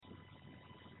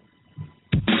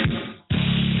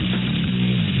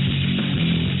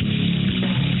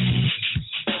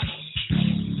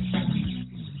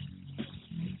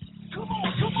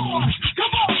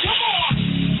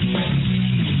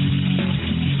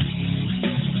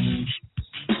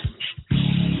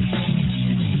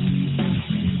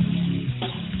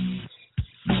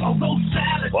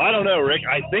I don't know, Rick.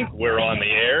 I think we're on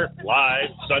the air live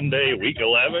Sunday, week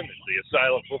 11. It's the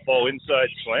Asylum Football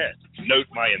Inside Slant. Note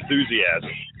my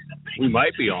enthusiasm. We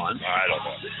might be on. I don't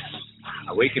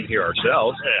know. We can hear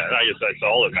ourselves. Yeah, I guess that's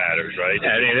all that matters, right?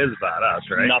 Yeah, it is about us,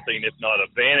 right? Nothing if not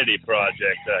a vanity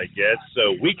project, I guess.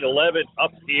 So week 11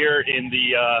 up here in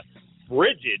the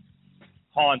frigid,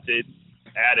 haunted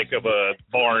attic of a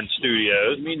barn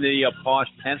studios. You mean the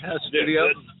posh penthouse studio?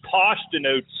 The posh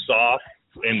denotes soft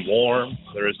and warm.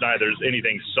 There's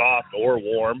anything soft or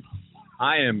warm.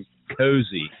 I am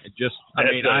cozy. I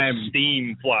am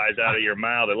steam flies out of your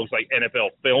mouth. It looks like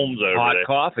NFL films over hot there.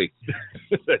 Coffee.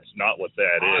 That's not what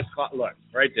that is. Look,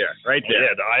 right there.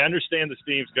 Yeah, I understand the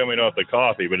steam's coming off the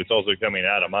coffee, but it's also coming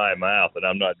out of my mouth, and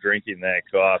I'm not drinking that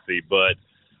coffee. But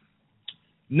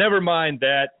never mind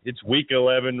that. It's week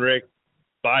 11, Rick.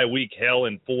 Bye-week hell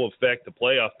in full effect. The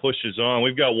playoff pushes on.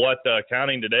 We've got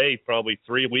counting today, probably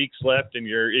 3 weeks left in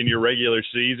your regular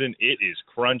season. It is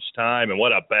crunch time, and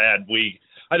what a bad week.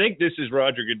 I think this is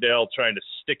Roger Goodell trying to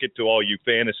stick it to all you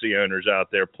fantasy owners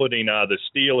out there, putting the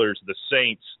Steelers, the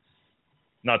Saints,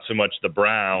 not so much the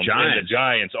Browns, and the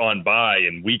Giants on bye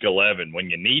in week 11 when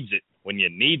you needs it.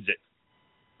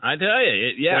 I tell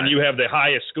you, yeah. When you have the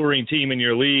highest scoring team in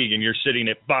your league and you're sitting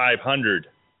at 500.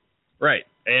 Right.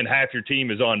 And half your team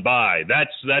is on bye.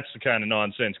 That's the kind of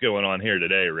nonsense going on here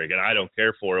today, Rick, and I don't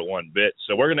care for it one bit.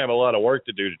 So we're going to have a lot of work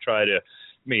to do to try to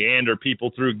meander people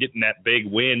through getting that big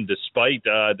win despite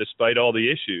all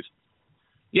the issues.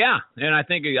 Yeah, and I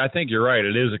think you're right.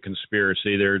 It is a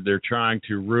conspiracy. They're trying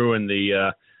to ruin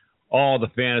all the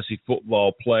fantasy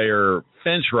football player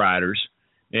fence riders.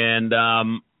 And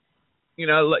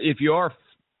if you are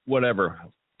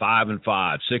 5-5,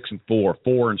 6-4,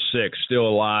 4-6, still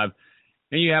alive,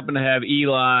 and you happen to have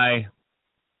Eli,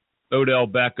 Odell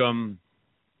Beckham,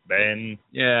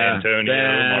 Antonio,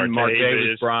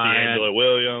 Martavis Bryant, D'Angelo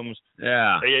Williams.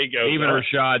 Yeah. There you go. Even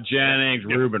Rashad Jennings,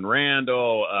 Ruben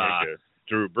Randall,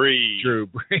 Drew Brees,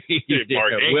 Mark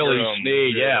Ingram, Willie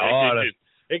Snead.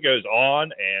 It goes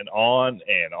on and on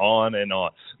and on and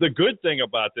on. The good thing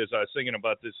about this, I was thinking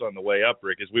about this on the way up,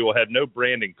 Rick, is we will have no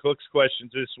Brandon Cooks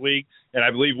questions this week, and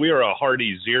I believe we are a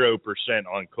hearty 0%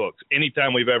 on Cooks.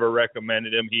 Anytime we've ever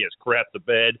recommended him, he has crapped the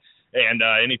bed. And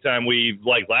anytime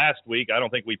like last week, I don't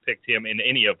think we picked him in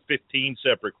any of 15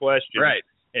 separate questions. Right.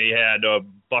 And he had a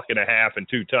buck and a half and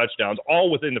 2 touchdowns,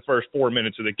 all within the first 4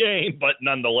 minutes of the game, but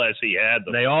nonetheless, he had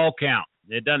them. They all count.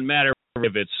 It doesn't matter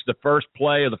if it's the first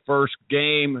play of the first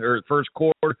game or first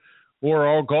quarter or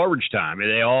all garbage time.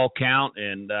 They all count,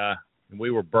 and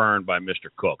we were burned by Mr.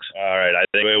 Cooks. All right. I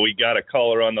think we got a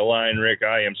caller on the line, Rick.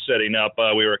 I am setting up.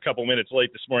 We were a couple minutes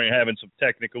late this morning having some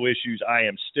technical issues. I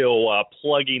am still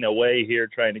plugging away here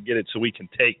trying to get it so we can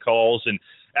take calls and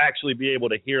actually be able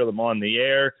to hear them on the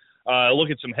air.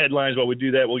 Look at some headlines while we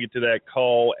do that. We'll get to that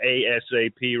call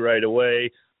ASAP right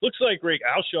away. Looks like, Rick,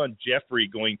 Alshon Jeffrey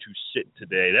going to sit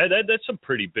today. That's some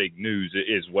pretty big news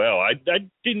as well. I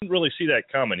didn't really see that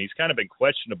coming. He's kind of been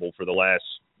questionable for the last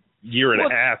year and a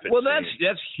half.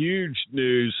 That's huge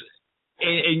news.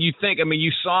 And you think,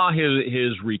 you saw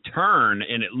his return,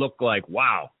 and it looked like,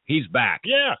 wow, he's back.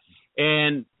 Yeah.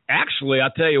 And actually, I'll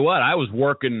tell you what, I was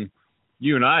working,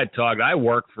 you and I had talked, I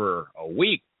worked for a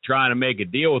week trying to make a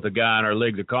deal with a guy in our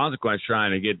League of Consequence,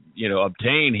 trying to get,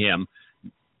 obtain him.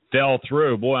 Fell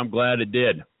through. Boy, I'm glad it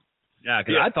did. Yeah,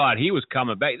 because I thought he was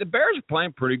coming back. The Bears are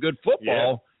playing pretty good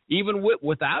football, even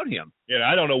without him. Yeah,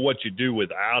 I don't know what you do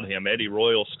without him. Eddie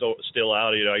Royal's still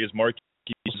out. I guess Marquise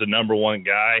is the number one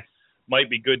guy. Might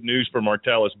be good news for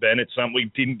Martellus Bennett. Something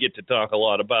we didn't get to talk a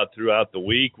lot about throughout the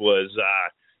week was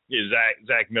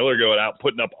Zach Miller going out,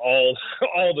 putting up all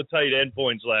the tight end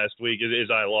points last week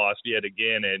as I lost yet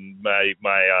again. And my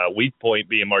weak point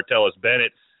being Martellus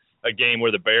Bennett. A game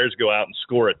where the Bears go out and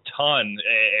score a ton,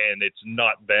 and it's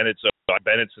not Bennett, so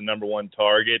Bennett's the number one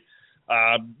target.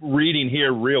 Reading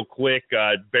here real quick,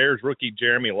 Bears rookie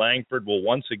Jeremy Langford will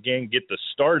once again get the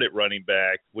start at running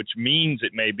back, which means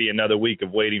it may be another week of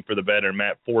waiting for the veteran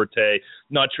Matt Forte.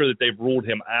 Not sure that they've ruled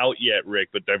him out yet, Rick,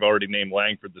 but they've already named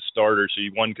Langford the starter, so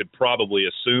one could probably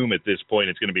assume at this point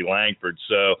it's going to be Langford.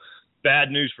 So bad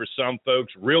news for some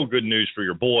folks, real good news for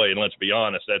your boy, and let's be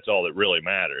honest, that's all that really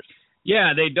matters.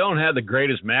 Yeah, they don't have the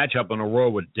greatest matchup in the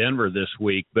world with Denver this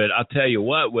week, but I'll tell you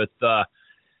what, with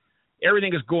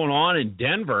everything that's going on in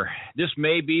Denver, this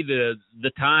may be the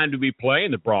time to be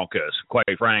playing the Broncos,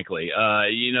 quite frankly.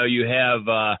 You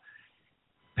have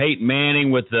Peyton Manning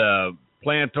with the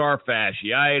plantar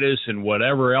fasciitis and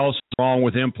whatever else is wrong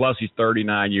with him, plus he's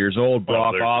 39 years old.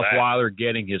 Brock Osweiler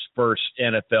getting his first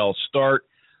NFL start.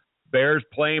 Bears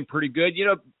playing pretty good.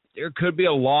 There could be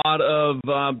a lot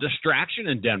of distraction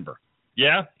in Denver.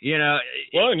 Yeah. You know.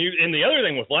 Well, and the other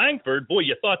thing with Langford, boy,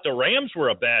 you thought the Rams were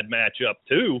a bad matchup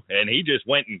too, and he just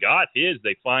went and got his.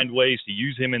 They find ways to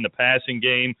use him in the passing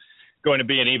game. Going to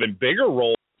be an even bigger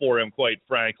role for him, quite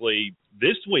frankly,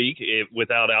 this week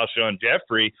without Alshon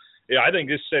Jeffrey. Yeah, I think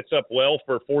this sets up well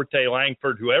for Forte,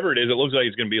 Langford, whoever it is. It looks like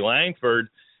it's going to be Langford,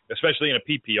 especially in a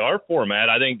PPR format.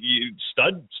 I think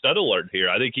stud alert here.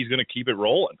 I think he's going to keep it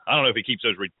rolling. I don't know if he keeps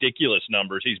those ridiculous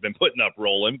numbers he's been putting up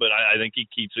rolling, but I think he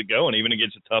keeps it going even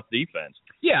against a tough defense.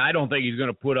 Yeah, I don't think he's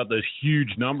going to put up those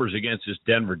huge numbers against this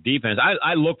Denver defense.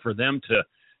 I look for them to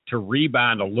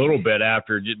rebound a little bit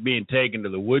after just being taken to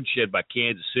the woodshed by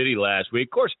Kansas City last week.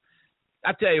 Of course,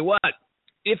 I tell you what,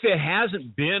 if it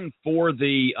hasn't been for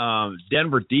the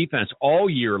Denver defense all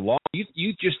year long,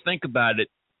 you just think about it.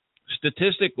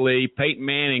 Statistically, Peyton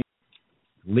Manning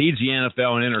leads the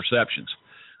NFL in interceptions.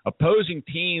 Opposing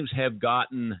teams have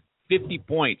gotten 50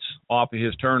 points off of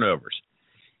his turnovers.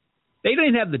 They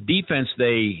didn't have the defense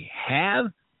they have.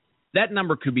 That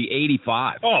number could be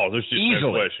 85. Oh, there's just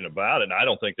easily. No question about it. And I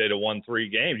don't think they'd have won 3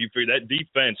 games. You figure that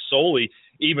defense solely,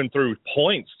 even through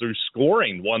points, through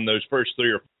scoring, won those first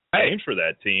 3 or 4 games for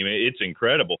that team. It's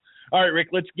incredible. All right, Rick,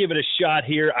 let's give it a shot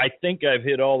here. I think I've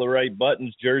hit all the right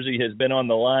buttons. Jersey has been on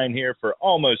the line here for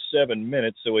almost 7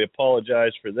 minutes, so we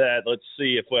apologize for that. Let's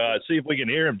see if we can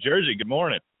hear him. Jersey, good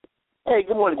morning. Hey,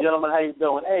 good morning, gentlemen. How you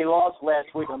doing? Hey, lost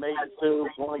last week. I'm 8-2.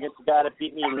 Going against the guy that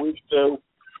beat me in week 2.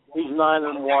 He's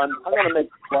 9-1. I'm going to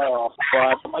make the playoffs,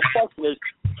 but my question is,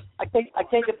 I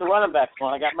can't get the running backs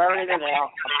on. I got Mariota now.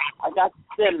 I got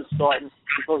Sims starting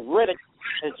because Riddick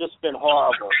has just been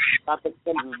horrible. Not that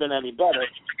Sims has been any better,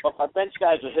 but my bench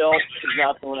guys are Hill. He's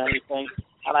not doing anything.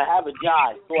 And I have a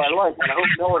Jai, who I like, and I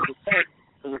hope Miller gets hurt,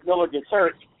 because if Miller gets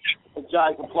hurt, the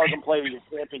Jai can plug and play to your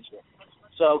championship.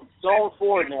 So going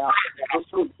forward now,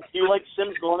 do you like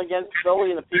Sims going against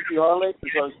Philly in the PPR league?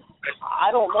 Because I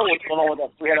don't know what's going on with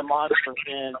that 3-headed monster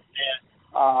in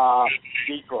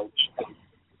Detroit.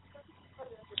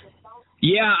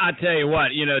 Yeah, I tell you what,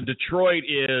 Detroit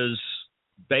is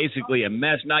basically a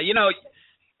mess. Now,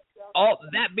 all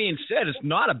that being said, it's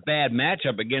not a bad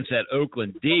matchup against that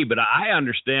Oakland D, but I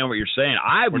understand what you're saying.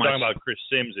 We're talking about Chris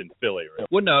Sims in Philly, right?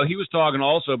 Well, no, he was talking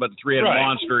also about the 3-headed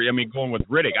monster. I mean, going with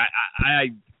Riddick.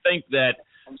 I think that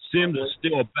Sims is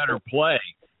still a better play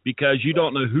because you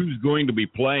don't know who's going to be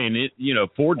playing it,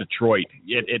 for Detroit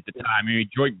at the time. I mean,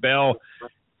 Joyke Bell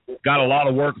got a lot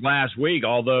of work last week,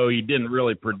 although he didn't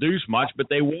really produce much, but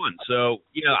they won. So,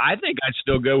 I think I'd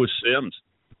still go with Sims.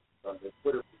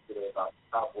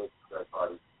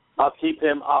 I'll keep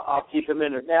him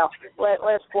in there. Now,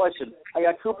 last question. I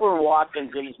got Cooper and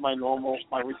Watkins in as my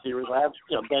receivers. I have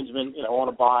Benjamin, on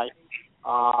a bye.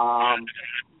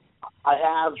 I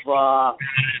have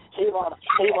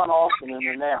Tavon Austin in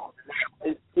there now.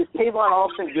 Is Tavon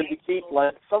Austin good to keep?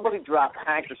 Like somebody dropped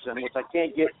Hankerson, which I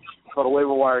can't get for the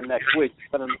waiver wire next week,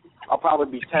 but I'll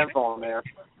probably be 10th on there.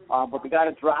 But the guy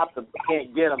that dropped him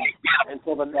can't get him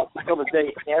until the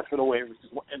day after the waivers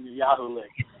in the Yahoo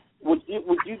League. Would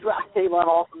you drop Tavon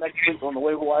Austin next week on the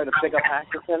waiver wire to pick up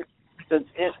Hankerson? Since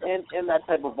in that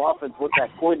type of offense with that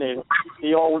coordinator,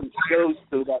 he always goes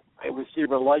to that a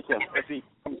receiver like him if he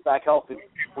comes back healthy.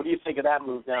 What do you think of that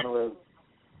move down the road?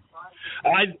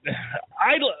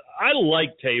 I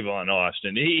like Tavon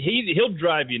Austin. He'll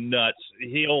drive you nuts.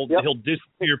 He'll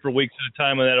disappear for weeks at a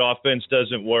time when that offense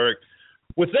doesn't work.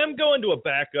 With them going to a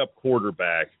backup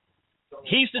quarterback,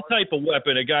 he's the type of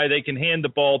weapon, a guy they can hand the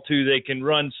ball to, they can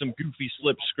run some goofy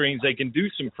slip screens, they can do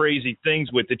some crazy things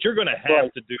with that you're going to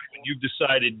have to do when you've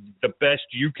decided the best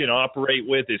you can operate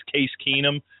with is Case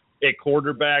Keenum at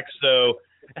quarterback. So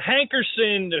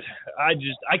Hankerson,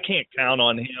 I can't count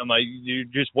on him. You're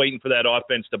just waiting for that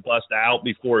offense to bust out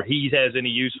before he has any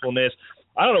usefulness.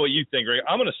 I don't know what you think, Rick.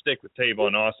 I'm going to stick with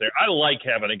Tavon Austin. I like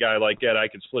having a guy like that I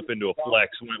can slip into a flex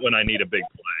when I need a big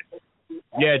play.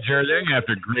 Yeah, Jared, they're going to have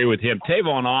to agree with him.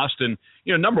 Tavon Austin,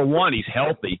 number one, he's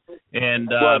healthy, and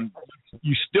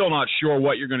you're still not sure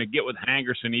what you're going to get with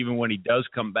Hankerson even when he does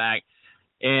come back.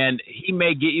 And he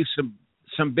may get you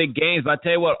some big games, but I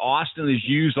tell you what, Austin is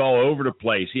used all over the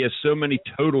place. He has so many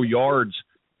total yards,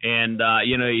 and,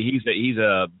 he's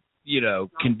a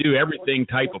can do everything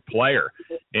type of player.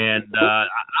 And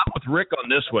I'm with Rick on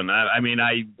this one.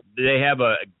 They have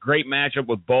a great matchup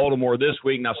with Baltimore this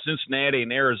week. Now, Cincinnati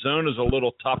and Arizona is a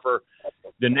little tougher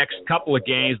the next couple of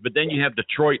games, but then you have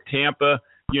Detroit, Tampa,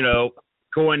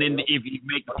 going into if you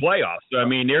make the playoffs. So,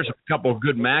 there's a couple of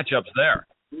good matchups there.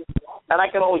 And I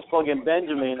can always plug in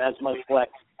Benjamin as my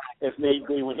flex if need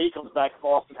be. When he comes back, if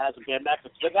Austin has a game back.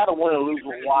 They got to win or lose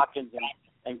with Watkins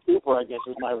and Cooper, I guess,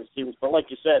 is my receivers. But like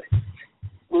you said,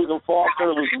 losing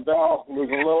Foster, losing Bell,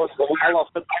 losing Lewis. I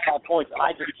lost 55 points, and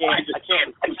I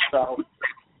can't lose. So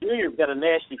Junior's got a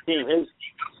nasty team.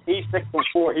 He's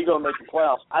 6-4. He's gonna make the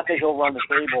playoffs. I think he'll run the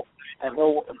table, and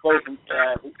he'll both in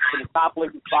the top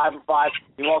league. He's 5-5.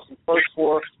 He lost his first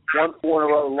 4, won 4 in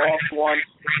a row, lost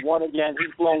one again.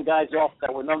 He's blowing guys off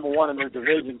that were number 1 in their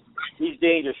division. He's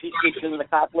dangerous. He sneaks into the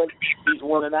top league. He's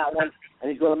winning that one,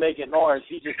 and he's going to make it in ours.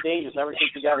 He's just dangerous ever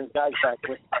since he got his guys back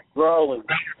with Gurley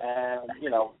and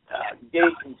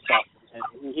Gates and stuff.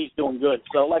 And he's doing good.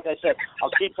 So, like I said,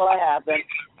 I'll keep what I have. Then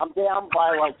I'm down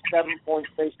by like 7 points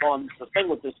based on the thing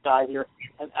with this guy here.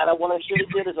 And what I should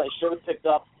have did is I should have picked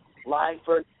up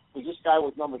Langford, because this guy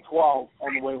was number 12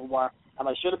 on the waiver wire. And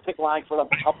I should have picked Langford up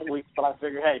a couple weeks, but I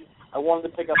figured, hey, I wanted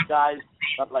to pick up guys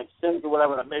like Sims or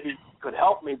whatever that maybe could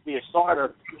help me be a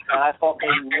starter. And I thought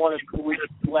maybe 1 or 2 weeks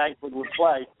Langford would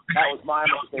play. That was my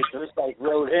mistake. So this guy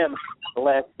rode him the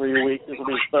last 3 weeks. This will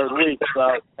be his 3rd week. So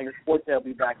I guess Forte will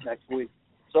be back next week.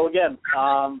 So, again,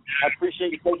 I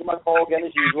appreciate you taking my call again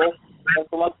as usual.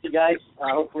 Best of luck to you guys.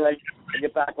 Hopefully I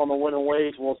get back on the winning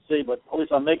ways. We'll see. But at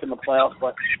least I'm making the playoffs.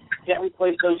 But can't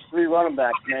replace those 3 running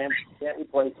backs, man. Can't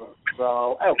replace them.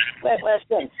 So, last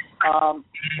thing.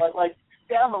 Like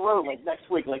down the road, like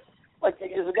next week, like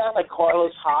is a guy like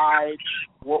Carlos Hyde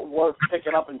worth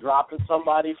picking up and dropping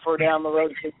somebody for down the road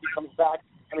in case he comes back?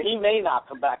 I mean, he may not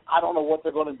come back. I don't know what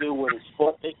they're going to do with his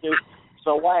foot. They do.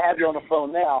 So why have you on the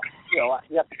phone now?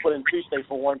 You have to put in Tuesday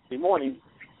for Wednesday morning.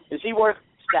 Is he worth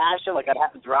stashing? Like I'd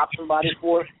have to drop somebody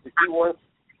for? Is he worth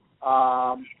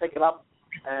picking up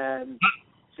and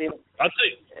seeing? I'll tell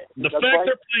you,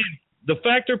 the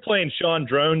fact they're playing Sean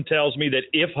Drone tells me that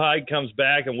if Hyde comes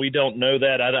back, and we don't know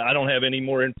that, I don't have any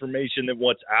more information than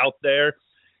what's out there.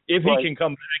 If he can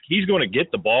come back, he's going to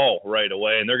get the ball right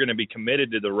away, and they're going to be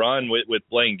committed to the run with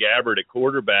Blaine Gabbert at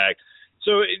quarterback.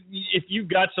 So if you've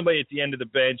got somebody at the end of the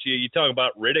bench, you talk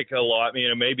about Riddick a lot.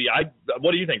 Maybe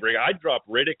what do you think, Rick? I'd drop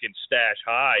Riddick and stash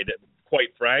Hyde. Quite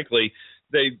frankly,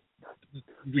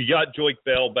 we got Joyke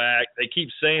Bell back. They keep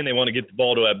saying they want to get the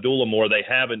ball to Abdullah more. They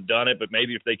haven't done it, but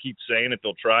maybe if they keep saying it,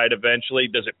 they'll try it eventually.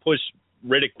 Does it push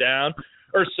Riddick down?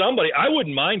 Or somebody, I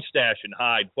wouldn't mind stashing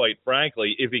Hyde, quite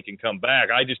frankly, if he can come back.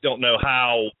 I just don't know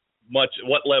what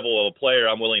level of a player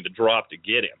I'm willing to drop to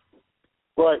get him.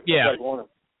 Right. Yeah.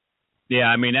 Yeah,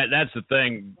 I mean, that's the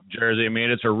thing, Jersey. I mean,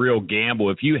 it's a real gamble.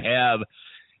 If you have,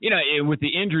 with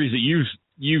the injuries that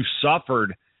you've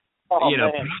suffered,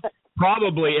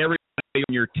 probably everybody on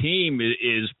your team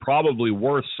is probably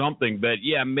worth something. But,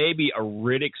 yeah, maybe a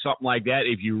Riddick, something like that,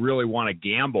 if you really want to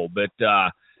gamble. But,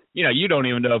 you don't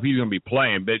even know if he's going to be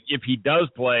playing. But if he does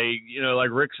play, like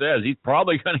Rick says, he's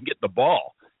probably going to get the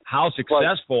ball. How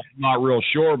successful, I'm not real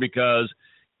sure because –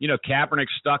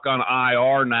 Kaepernick's stuck on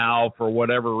IR now for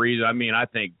whatever reason. I mean, I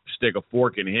think stick a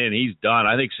fork in him, he's done.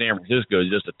 I think San Francisco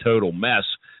is just a total mess.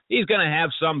 He's going to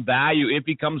have some value if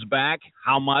he comes back.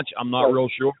 How much, I'm not real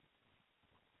sure.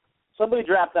 Somebody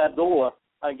draft Abdullah.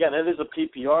 Again, it is a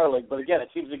PPR league, but again, it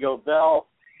seems to go Bell,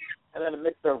 and then a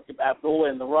mixture of Abdullah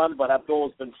in the run, but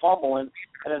Abdullah's been fumbling.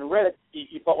 And then Riddick,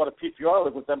 you thought what a PPR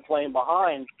league with them playing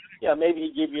behind, maybe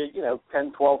he'd give you,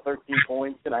 10, 12, 13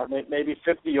 points, maybe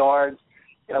 50 yards.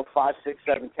 5, 6,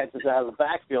 7 catches out of the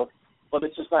backfield, but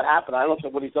it's just not happening. I looked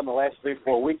at what he's done the last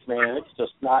 3-4 weeks, man, and it's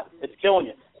just not. It's killing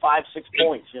you. 5, 6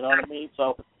 points. You know what I mean?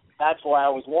 So that's why I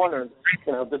was wondering.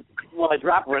 When I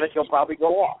drop Riddick, he'll probably go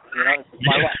off. That's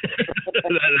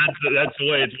the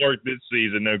way it's worked this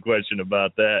season. No question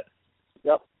about that.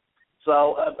 Yep.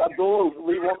 So Abdullah,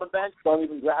 leave on the bench. Don't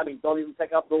even grab him. Don't even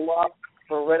pick Abdullah up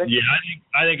for Riddick. Yeah,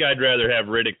 I think I'd rather have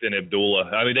Riddick than Abdullah.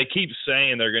 I mean, they keep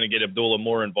saying they're going to get Abdullah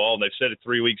more involved. They've said it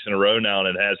 3 weeks in a row now, and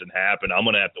it hasn't happened. I'm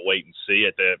going to have to wait and see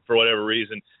it. For whatever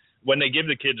reason, when they give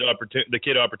the kid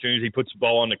opportunities, he puts the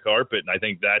ball on the carpet, and I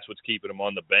think that's what's keeping him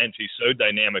on the bench. He's so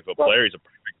dynamic of a player. He's a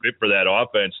perfect fit for that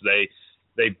offense.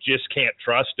 They just can't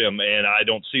trust him, and I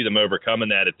don't see them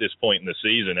overcoming that at this point in the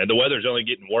season. And the weather's only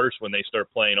getting worse when they start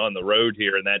playing on the road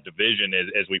here in that division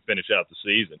as we finish out the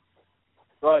season.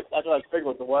 Right, that's what I figured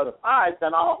with the weather. All right,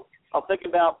 then I'll think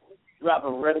about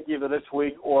dropping Riddick either this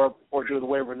week or do the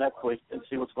waiver next week and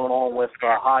see what's going on with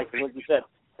Hyde. Because like you said,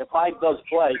 if Hyde does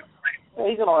play,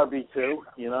 he's an RB2.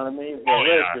 You know what I mean?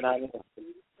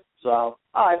 So, all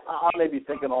right, I may be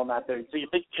thinking on that there. So you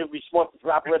think it would be smart to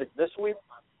drop Riddick this week,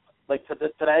 like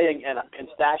today, and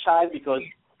stash Hyde? Because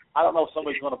I don't know if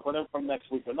somebody's going to put him from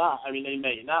next week or not. I mean, they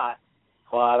may not.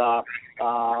 But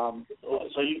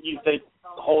so you think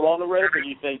hold on to Riddick, or do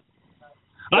you think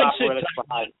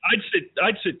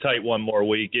I'd sit tight one more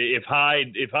week. If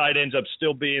Hyde ends up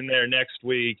still being there next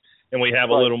week and we have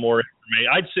a little more information,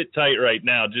 I'd sit tight right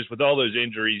now. Just with all those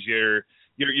injuries, you're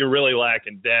you're really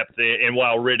lacking depth. And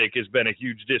while Riddick has been a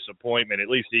huge disappointment, at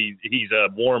least he's a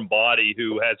warm body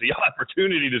who has the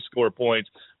opportunity to score points,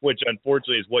 which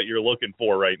unfortunately is what you're looking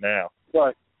for right now.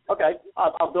 Right. Okay.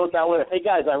 I'll do it that way. Hey,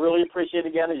 guys, I really appreciate it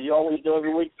again, as you always do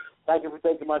every week. Thank you for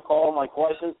taking my call and my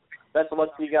questions. Best of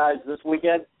luck to you guys this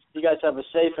weekend. You guys have a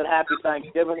safe and happy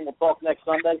Thanksgiving. We'll talk next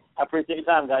Sunday. I appreciate your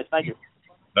time, guys. Thank you.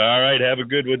 All right. Have a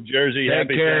good one, Jersey.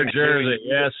 Take care, Jersey.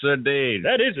 Yes, indeed.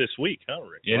 That is this week, huh,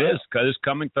 Rick? It is, because it's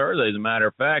coming Thursday, as a matter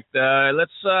of fact.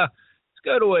 Let's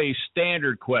go to a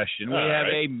standard question. We have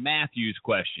a Matthews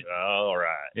question. All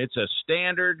right. It's a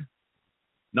standard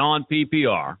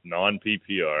non-PPR.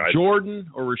 Non-PPR. Jordan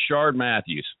or Rashard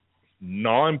Matthews?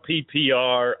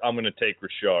 Non-PPR, I'm going to take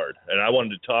Rashard. And I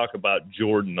wanted to talk about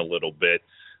Jordan a little bit.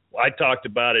 I talked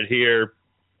about it here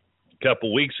a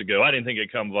couple weeks ago. I didn't think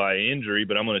it'd come via injury,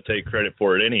 but I'm going to take credit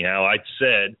for it anyhow. I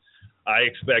said I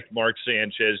expect Mark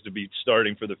Sanchez to be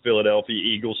starting for the Philadelphia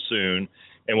Eagles soon.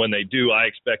 And when they do, I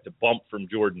expect a bump from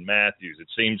Jordan Matthews. It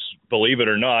seems, believe it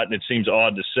or not, and it seems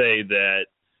odd to say that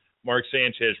Mark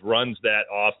Sanchez runs that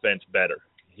offense better.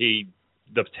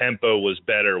 The tempo was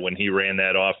better when he ran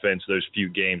that offense those few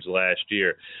games last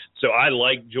year. So I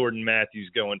like Jordan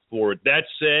Matthews going forward. That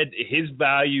said, his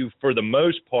value for the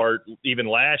most part, even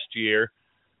last year,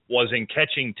 was in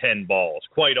catching 10 balls.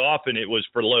 Quite often it was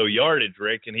for low yardage,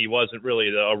 Rick, and he wasn't really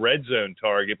a red zone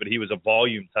target, but he was a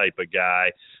volume type of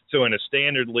guy. So in a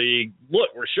standard league, look,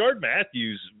 Rashard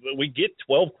Matthews, we get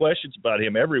 12 questions about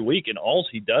him every week, and all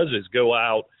he does is go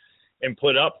out and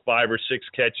put up 5 or 6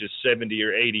 catches, 70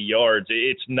 or 80 yards.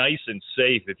 It's nice and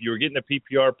safe. If you were getting the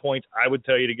PPR points, I would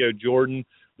tell you to go Jordan,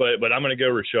 but I'm going to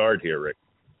go Rashard here, Rick.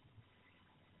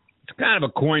 It's kind of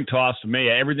a coin toss to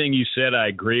me. Everything you said, I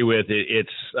agree with. It's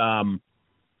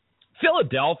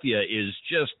Philadelphia is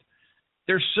just,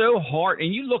 they're so hard.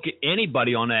 And you look at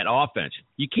anybody on that offense,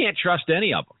 you can't trust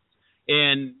any of them.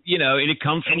 And, and it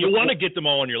comes from... And you want to get them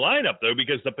all in your lineup, though,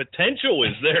 because the potential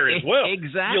is there as well.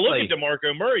 Exactly. You look at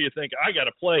DeMarco Murray, you think, I got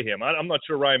to play him. I'm not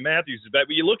sure Ryan Matthews is bad,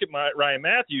 but you look at Ryan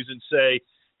Matthews and say,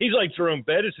 he's like Jerome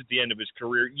Bettis at the end of his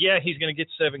career. Yeah, he's going to get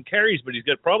 7 carries, but he's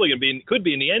probably going to be could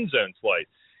be in the end zone twice.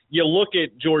 You look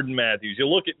at Jordan Matthews. You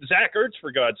look at Zach Ertz,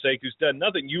 for God's sake, who's done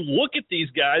nothing. You look at these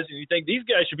guys, and you think these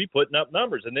guys should be putting up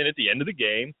numbers. And then at the end of the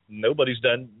game, nobody's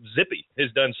done zippy,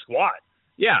 has done squat.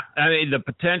 Yeah, I mean, the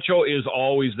potential is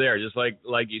always there, just like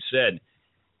you said.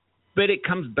 But it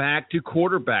comes back to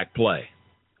quarterback play.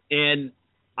 And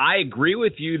I agree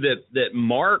with you that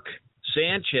Mark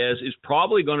Sanchez is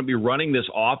probably going to be running this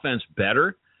offense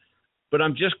better. But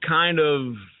I'm just kind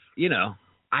of,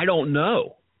 I don't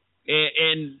know.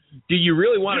 And do you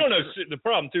really want to – You don't know the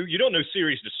problem, too. You don't know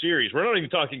series to series. We're not even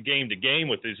talking game to game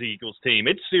with this Eagles team.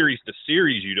 It's series to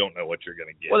series. You don't know what you're going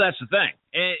to get. Well, that's the thing.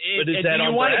 But is that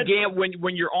on Brad?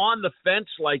 When you're on the fence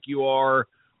like you are,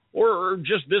 or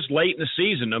just this late in the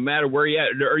season, no matter where you're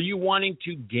at, are you wanting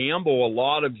to gamble a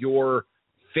lot of your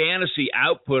fantasy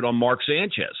output on Mark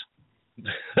Sanchez?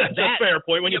 That's a fair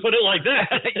point when you put it like that.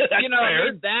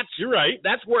 That's you're right.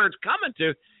 That's where it's coming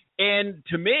to. And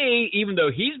to me, even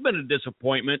though he's been a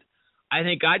disappointment, I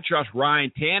think I trust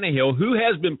Ryan Tannehill, who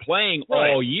has been playing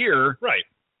all year,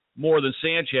 more than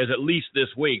Sanchez, at least this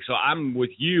week. So I'm with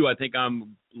you. I think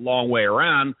I'm a long way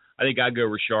around. I think I'd go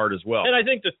Rashard as well. And I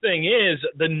think the thing is,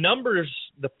 the numbers,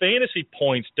 the fantasy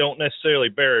points don't necessarily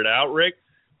bear it out, Rick.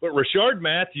 But Rashard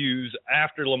Matthews,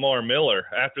 after Lamar Miller,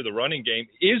 after the running game,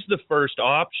 is the first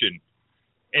option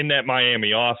in that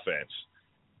Miami offense.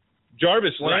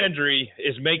 Jarvis Landry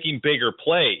is making bigger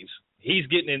plays. He's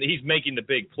making the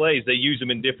big plays. They use him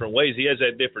in different ways. He has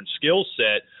that different skill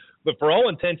set. But for all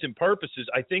intents and purposes,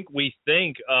 I think we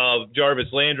think of Jarvis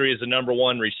Landry as the number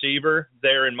one receiver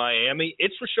there in Miami.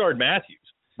 It's Rashard Matthews.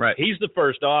 Right. He's the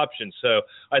first option. So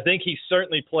I think he's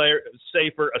certainly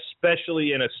safer,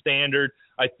 especially in a standard.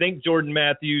 I think Jordan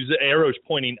Matthews, the arrow's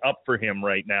pointing up for him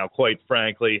right now, quite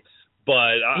frankly.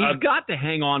 But he's got to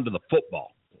hang on to the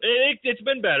football. It's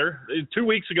been better. 2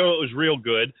 weeks ago, it was real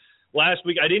good. Last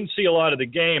week, I didn't see a lot of the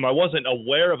game. I wasn't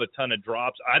aware of a ton of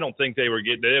drops. I don't think they were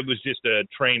getting – it was just a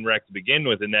train wreck to begin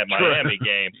with in that Miami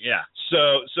game. Yeah.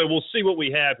 So we'll see what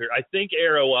we have here. I think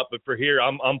arrow up, but for here,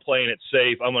 I'm playing it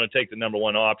safe. I'm going to take the number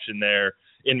one option there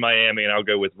in Miami, and I'll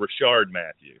go with Rashard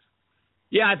Matthews.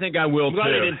 Yeah, I think I will, too. I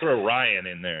didn't throw Ryan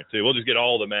in there, too. We'll just get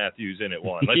all the Matthews in at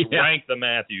one. Let's rank the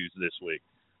Matthews this week.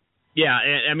 Yeah,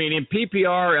 I mean, in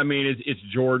PPR, it's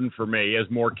Jordan for me. He has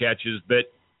more catches,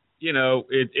 but,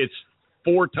 it's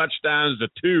 4 touchdowns to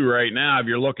 2 right now if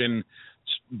you're looking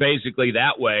basically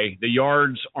that way. The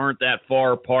yards aren't that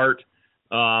far apart.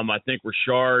 I think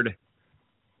Rashard,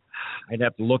 I'd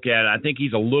have to look at it. I think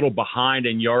he's a little behind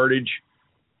in yardage,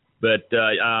 But,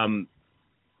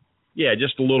 yeah,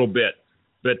 just a little bit.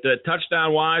 But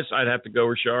touchdown-wise, I'd have to go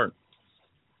Richard.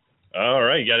 All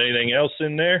right. Got anything else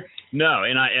in there? No,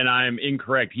 and I'm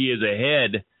incorrect. He is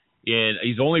ahead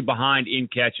he's only behind in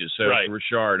catches. So right.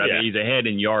 Richard, I mean, he's ahead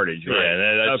in yardage. Right?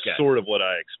 Yeah, that's sort of what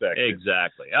I expected.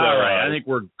 Exactly. So, all right. I think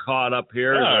we're caught up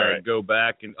here. All right. Go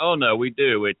back and no, we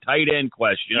do. A tight end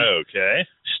question. Okay.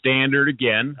 Standard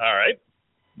again. All right.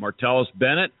 Martellus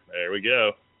Bennett. There we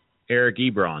go. Eric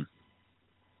Ebron.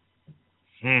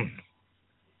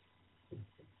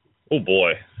 Oh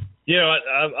boy. You know,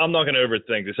 I'm not going to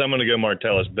overthink this. I'm going to go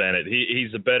Martellus Bennett.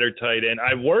 He's a better tight end.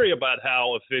 I worry about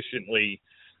how efficiently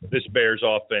this Bears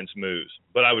offense moves,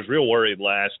 but I was real worried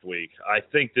last week. I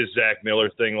think this Zach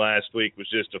Miller thing last week was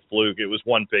just a fluke. It was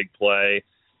one big play.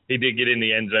 He did get in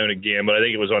the end zone again, but I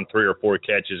think it was on 3 or 4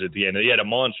 catches at the end. He had a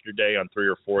monster day on 3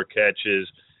 or 4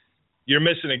 catches. You're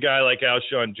missing a guy like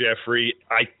Alshon Jeffrey.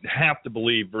 I have to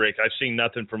believe, Rick, I've seen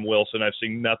nothing from Wilson. I've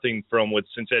seen nothing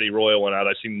since Eddie Royal went out.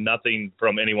 I've seen nothing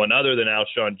from anyone other than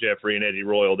Alshon Jeffrey and Eddie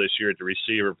Royal this year at the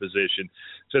receiver position.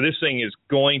 So this thing is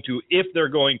going to, if they're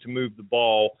going to move the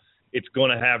ball, it's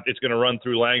going to run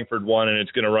through Langford one, and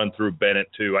it's going to run through Bennett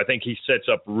two. I think he sets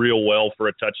up real well for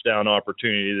a touchdown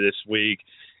opportunity this week.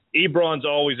 Ebron's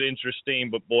always interesting,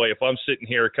 but boy, if I'm sitting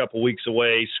here a couple weeks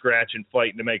away, scratching,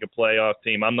 fighting to make a playoff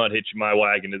team, I'm not hitching my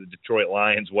wagon to the Detroit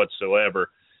Lions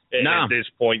whatsoever. At this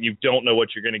point, you don't know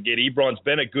what you're going to get. Ebron's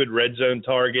been a good red zone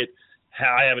target.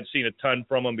 I haven't seen a ton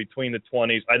from him between the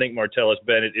 20s. I think Martellus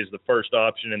Bennett is the first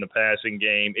option in the passing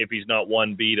game. If he's not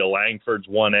 1B to Langford's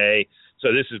 1A.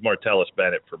 So this is Martellus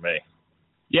Bennett for me.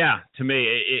 Yeah, to me,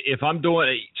 if I'm doing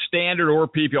a standard or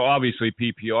PPR, obviously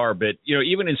PPR, but, you know,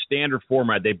 even in standard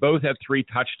format, they both have 3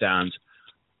 touchdowns.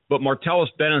 But Martellus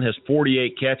Bennett has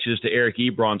 48 catches to Eric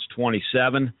Ebron's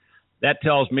 27. That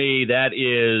tells me that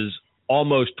is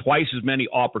almost twice as many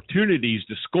opportunities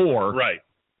to score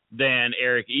than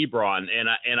Eric Ebron.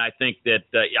 And I think that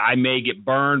I may get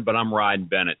burned, but I'm riding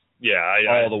Bennett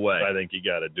all the way. I think you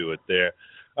got to do it there.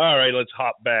 All right, let's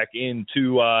hop back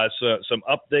into some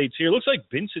updates here. Looks like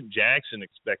Vincent Jackson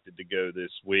expected to go this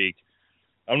week.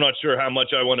 I'm not sure how much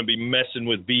I want to be messing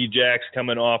with B-Jax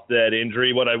coming off that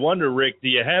injury. What I wonder, Rick, do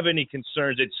you have any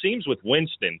concerns? It seems with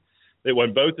Winston that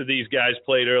when both of these guys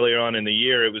played earlier on in the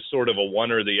year, it was sort of a one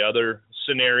or the other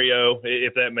scenario,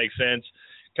 if that makes sense.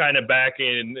 Kind of back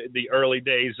in the early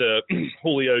days of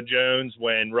Julio Jones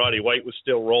when Roddy White was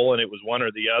still rolling, it was one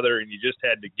or the other, and you just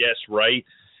had to guess right.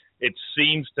 It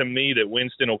seems to me that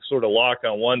Winston will sort of lock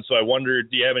on one, so I wonder,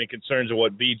 do you have any concerns of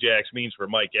what B-Jax means for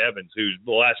Mike Evans, who's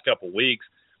the last couple of weeks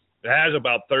has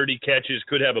about 30 catches,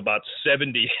 could have about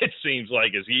 70, it seems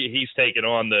like, as he's taken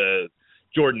on the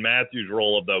Jordan Matthews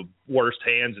role of the worst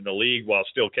hands in the league while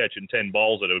still catching 10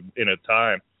 balls in a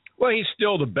time. Well, he's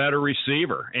still the better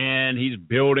receiver, and he's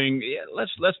building.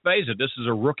 Let's face it, this is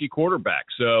a rookie quarterback,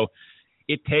 so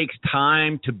it takes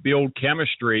time to build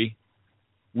chemistry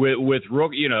with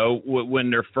rookie, you know, when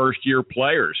they're first-year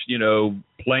players, you know,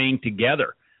 playing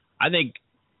together. I think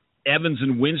Evans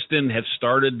and Winston have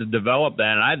started to develop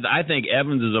that, and I think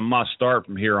Evans is a must-start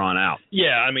from here on out.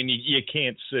 Yeah, I mean, you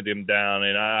can't sit him down,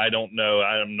 and I don't know.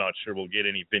 I'm not sure we'll get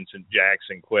any Vincent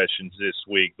Jackson questions this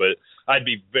week, but I'd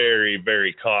be very,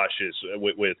 very cautious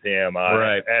with him.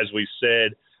 Right. As we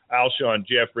said, Alshon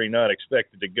Jeffrey not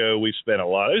expected to go. We've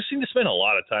seem to spend a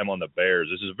lot of time on the Bears.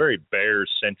 This is a very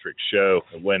Bears-centric show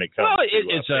when it comes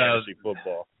to fantasy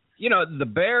football. You know, the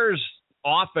Bears'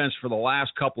 offense for the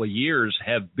last couple of years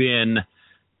have been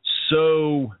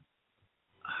so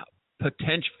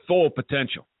full of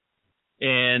potential.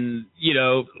 And, you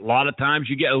know, a lot of times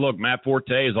Matt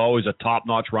Forte is always a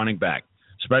top-notch running back,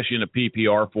 especially in the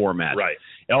PPR format. Right.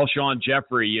 Alshon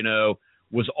Jeffrey, you know,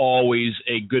 was always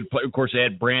a good player. Of course, they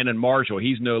had Brandon Marshall.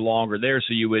 He's no longer there,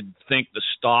 so you would think the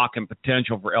stock and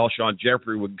potential for Alshon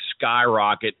Jeffrey would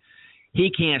skyrocket. He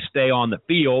can't stay on the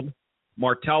field.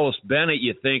 Martellus Bennett,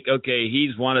 you think, okay,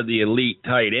 he's one of the elite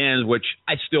tight ends, which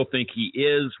I still think he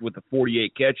is with the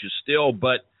 48 catches still,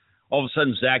 but all of a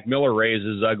sudden Zach Miller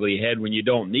raises his ugly head when you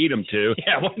don't need him to.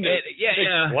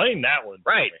 Explain that one.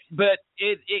 Right, but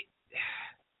it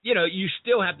you know, you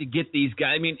still have to get these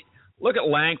guys. I mean, look at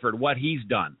Langford, what he's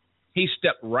done. He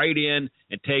stepped right in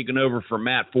and taken over for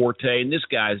Matt Forte, and this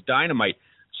guy's dynamite.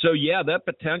 So, yeah, that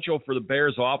potential for the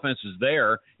Bears' offense is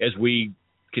there as we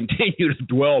continue to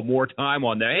dwell more time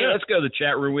on that. Hey, let's go to the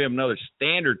chat room. We have another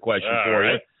standard question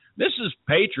for you. This is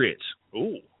Patriots.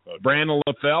 Ooh. Okay. Brandon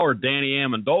LaFell or Danny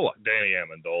Amendola? Danny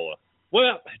Amendola.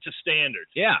 Well, it's a standard.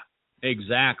 Yeah,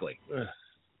 exactly.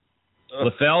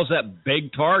 LaFell's that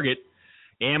big target.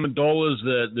 Amendola's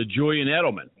the Julian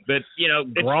Edelman. But,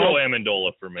 it's Gronk, still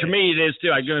Amendola for me. To me, it is too.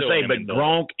 I was going to say, Amendola. but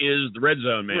Gronk is the red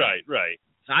zone man. Right.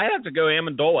 So I have to go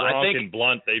Amendola. Gronk I think, and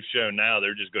Blunt, they've shown now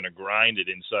they're just going to grind it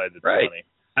inside the 20.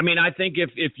 I mean, I think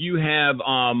if you have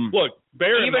look,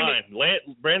 bear in mind,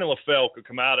 Brandon LaFell could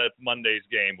come out of Monday's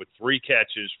game with 3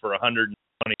 catches for 120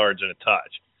 yards and a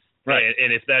touch. Right.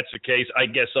 And if that's the case, I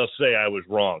guess I'll say I was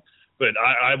wrong. But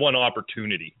I want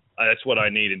opportunity. That's what I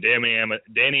need. And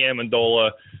Danny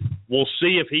Amendola, we'll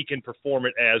see if he can perform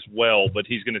it as well, but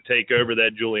he's going to take over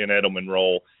that Julian Edelman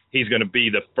role. He's going to be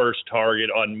the first target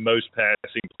on most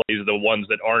passing plays, the ones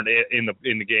that aren't in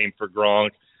the game for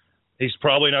Gronk. He's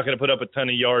probably not going to put up a ton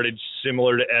of yardage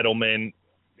similar to Edelman.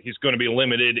 He's going to be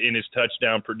limited in his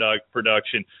touchdown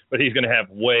production, but he's going to have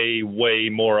way, way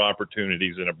more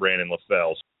opportunities than a Brandon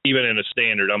LaFell. So even in a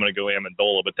standard, I'm going to go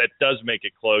Amendola, but that does make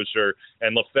it closer.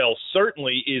 And LaFell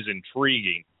certainly is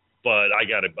intriguing, but I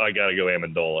got to go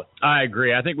Amendola. I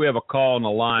agree. I think we have a call on the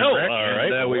line, Rick, all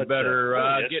right. and we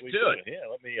better get to it. Yeah,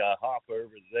 let me hop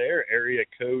over there. Area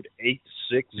code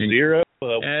 860.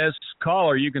 As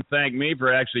caller, you can thank me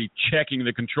for actually checking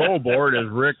the control board, as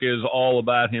Rick is all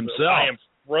about himself. I am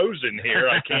frozen here.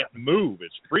 I can't move.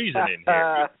 It's freezing in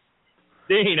here.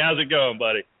 Dean, how's it going,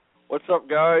 buddy? What's up,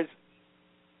 guys?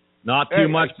 Not too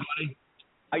much, buddy.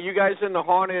 Are you guys in the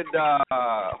haunted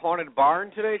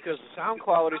barn today? Because the sound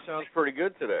quality sounds pretty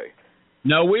good today.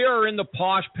 No, we are in the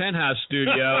posh penthouse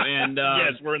studio, and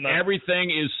yes, we're in everything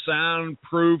is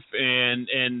soundproof, and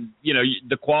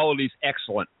the quality's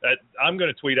excellent. I'm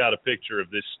going to tweet out a picture of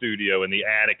this studio in the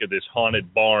attic of this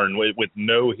haunted barn with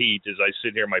no heat as I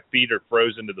sit here. My feet are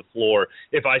frozen to the floor.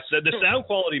 If I said the sound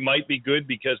quality might be good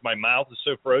because my mouth is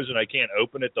so frozen I can't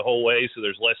open it the whole way, so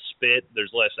there's less spit, there's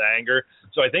less anger.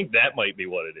 So I think that might be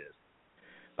what it is.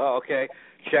 Oh, okay.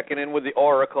 Checking in with the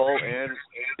Oracle and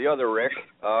the other Rick.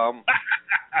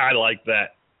 I like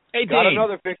that. Hey, got Dean.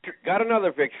 Got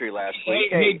another victory last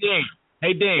week. Hey, Dean.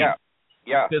 Hey, Dean.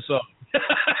 Yeah. Piss off.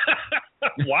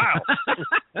 Wow.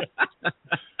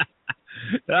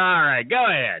 All right, go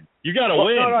ahead. You got to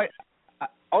win. No,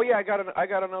 I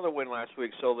got another win last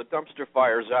week, so the dumpster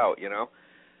fire's out.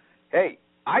 Hey,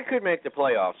 I could make the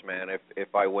playoffs, man,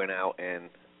 if I win out, and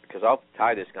because I'll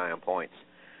tie this guy on points.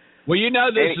 Well,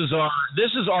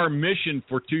 this is our mission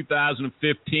for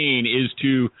 2015 is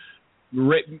to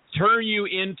turn you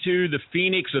into the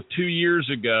Phoenix of 2 years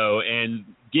ago and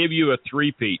give you a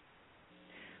three-peat.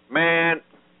 Man,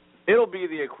 it'll be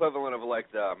the equivalent of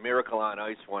like the Miracle on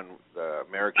Ice when the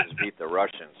Americans beat the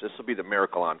Russians. This will be the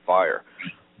Miracle on Fire.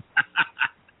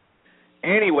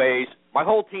 Anyways, my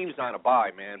whole team's on a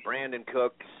bye, man. Brandon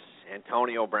Cooks,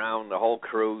 Antonio Brown, the whole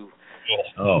crew.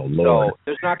 Oh, Lord. So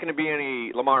there's not going to be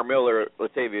any Lamar Miller,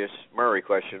 Latavius Murray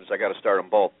questions. I got to start them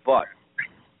both. But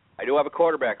I do have a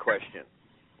quarterback question.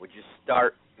 Would you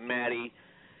start Matty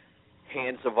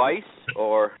Hands of Ice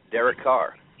or Derek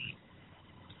Carr?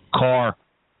 Carr.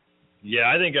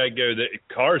 Yeah, I think I'd go.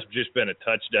 Carr's just been a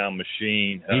touchdown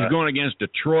machine. He's going against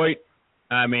Detroit.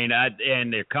 I mean,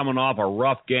 and they're coming off a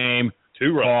rough game.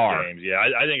 2 rough games. Yeah,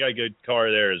 I think I'd go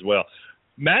Carr there as well.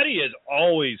 Matty is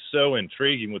always so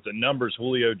intriguing with the numbers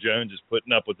Julio Jones is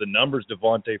putting up, with the numbers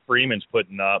Devontae Freeman's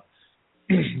putting up,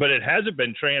 but it hasn't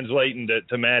been translating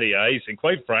to Matty Ice. And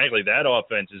quite frankly, that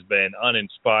offense has been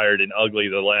uninspired and ugly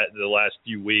the last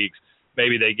few weeks.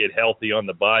 Maybe they get healthy on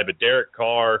the bye, but Derek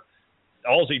Carr,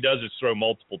 all he does is throw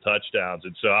multiple touchdowns,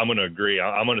 and so I'm going to agree.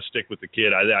 I'm going to stick with the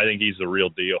kid. I think he's the real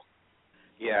deal.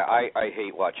 Yeah, I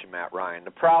hate watching Matt Ryan.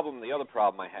 The other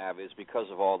problem I have is because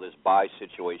of all this bye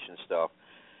situation stuff,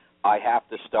 I have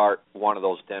to start one of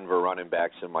those Denver running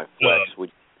backs in my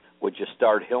flex. Would you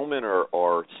start Hillman or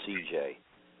CJ?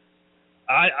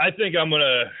 I think I'm going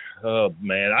to – oh,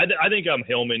 man. I think I'm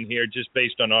Hillman here just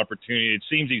based on opportunity. It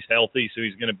seems he's healthy, so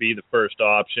he's going to be the first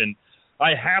option. I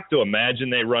have to imagine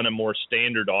they run a more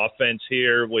standard offense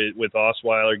here with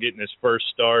Osweiler getting his first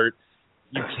start.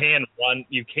 You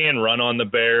can run on the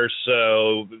Bears,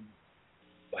 so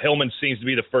Hillman seems to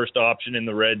be the first option in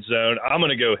the red zone. I'm going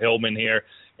to go Hillman here.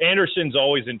 Anderson's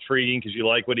always intriguing because you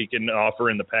like what he can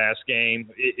offer in the pass game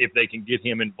if they can get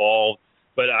him involved.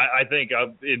 But I think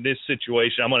in this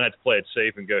situation, I'm going to have to play it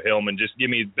safe and go Hillman. Just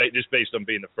based on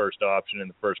being the first option and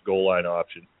the first goal line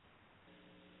option.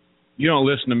 You don't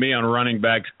listen to me on running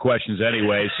back questions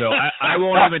anyway, so I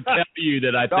won't even tell you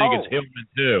that I think it's Hillman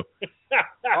too.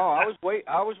 I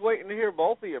was waiting to hear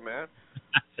both of you, man.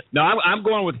 No, I'm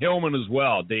going with Hillman as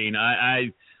well, Dean.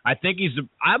 I think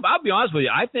I'll be honest with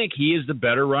you. I think he is the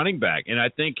better running back, and I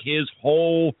think his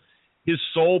sole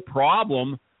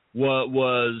problem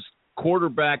was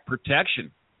quarterback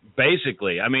protection.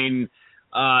 Basically, I mean,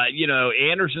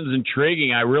 Anderson's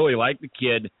intriguing. I really like the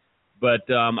kid, but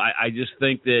I just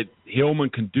think that Hillman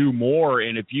can do more.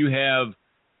 And if you have,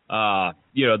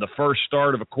 the first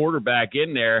start of a quarterback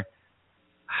in there,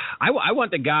 I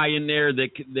want the guy in there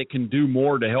that can do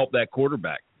more to help that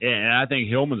quarterback. And I think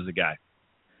Hillman's the guy.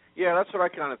 Yeah, that's what I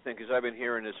kind of think, because I've been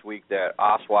hearing this week that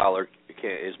Osweiler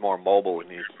is more mobile and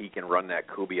he can run that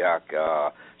Kubiak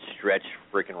stretch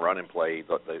freaking running play,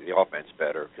 the offense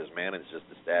better, because Manning's just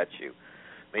a statue.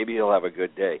 Maybe he'll have a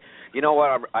good day. You know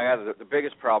what? The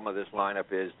biggest problem of this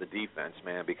lineup is the defense,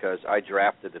 man, because I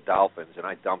drafted the Dolphins and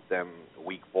I dumped them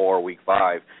week 4, week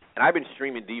 5, and I've been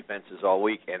streaming defenses all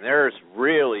week, and there's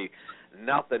really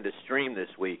nothing to stream this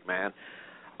week, man.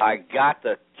 I got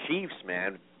the Chiefs,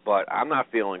 man, but I'm not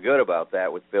feeling good about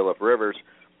that with Phillip Rivers.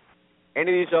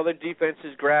 Any of these other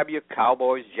defenses grab you?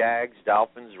 Cowboys, Jags,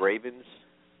 Dolphins, Ravens?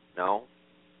 No?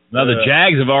 No, the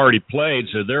Jags have already played,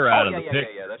 so they're out of the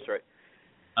picture. Yeah, that's right.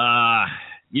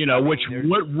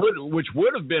 Which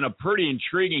would have been a pretty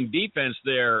intriguing defense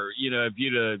there, if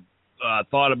you'd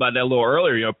thought about that a little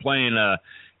earlier, playing a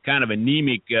kind of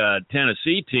anemic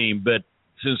Tennessee team. But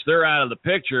since they're out of the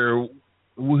picture,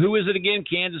 who is it again?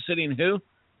 Kansas City and who?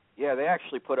 Yeah, they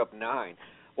actually put up 9.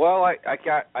 Well, I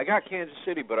got Kansas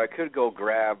City, but I could go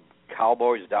grab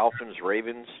Cowboys, Dolphins,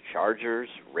 Ravens, Chargers,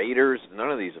 Raiders. None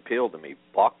of these appeal to me.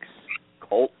 Bucks,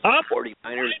 Colts,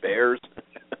 49ers, Bears.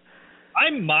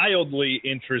 I'm mildly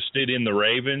interested in the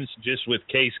Ravens just with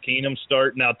Case Keenum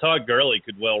starting. Now, Todd Gurley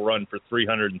could well run for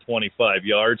 325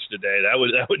 yards today.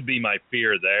 That would be my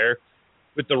fear there.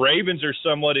 But the Ravens are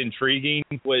somewhat intriguing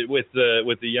with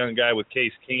the young guy with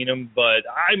Case Keenum, but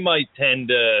I might tend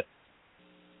to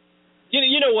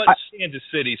you know what, Kansas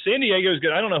City. San Diego's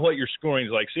good. I don't know what your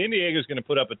scoring's like. San Diego's going to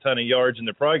put up a ton of yards, and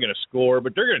they're probably going to score,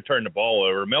 but they're going to turn the ball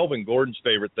over. Melvin Gordon's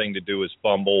favorite thing to do is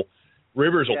fumble.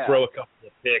 Rivers will throw a couple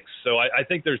of picks, so I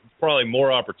think there's probably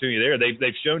more opportunity there.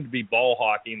 They've shown to be ball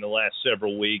hawking the last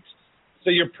several weeks. So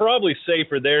you're probably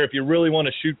safer there if you really want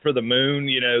to shoot for the moon,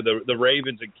 the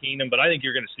Ravens and Keenum. But I think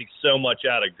you're going to see so much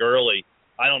out of Gurley.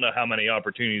 I don't know how many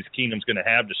opportunities Keenum's going to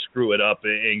have to screw it up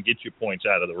and get you points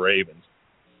out of the Ravens.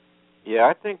 Yeah,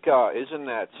 I think isn't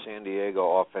that San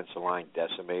Diego offensive line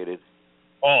decimated?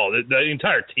 Oh, the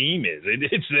entire team is.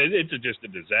 It's just a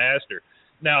disaster.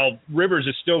 Now, Rivers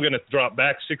is still going to drop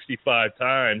back 65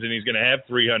 times, and he's going to have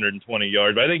 320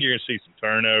 yards. But I think you're going to see some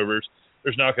turnovers.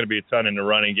 There's not going to be a ton in the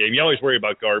running game. You always worry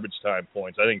about garbage time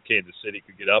points. I think Kansas City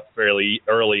could get up fairly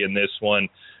early in this one,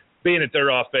 being that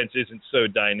their offense isn't so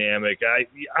dynamic. I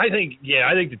think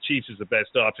the Chiefs is the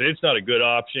best option. It's not a good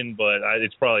option, but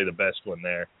it's probably the best one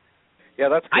there. Yeah,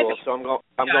 that's cool. So I'm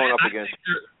going up against.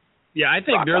 I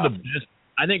think they're the best.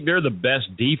 I think they're the best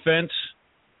defense.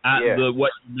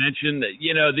 What you mentioned,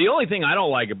 the only thing I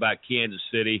don't like about Kansas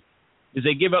City is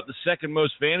they give up the second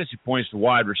most fantasy points to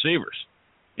wide receivers.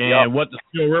 And what does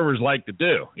Phil Rivers like to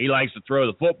do? He likes to throw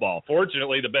the football.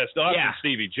 Fortunately, the best option is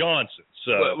Stevie Johnson.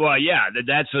 So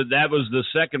that was the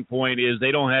second point is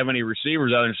they don't have any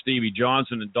receivers other than Stevie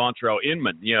Johnson and Dontrell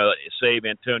Inman, save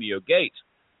Antonio Gates.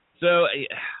 So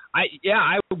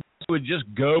I would just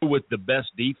go with the best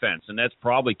defense, and that's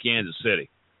probably Kansas City.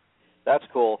 That's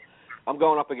cool. I'm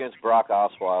going up against Brock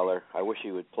Osweiler. I wish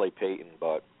he would play Peyton,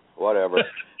 but whatever.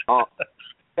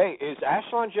 Hey, is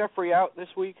Ashawn Jeffrey out this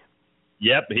week?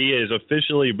 Yep, he has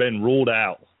officially been ruled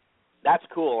out. That's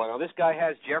cool. Now, this guy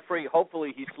has Jeffrey.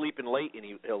 Hopefully he's sleeping late, and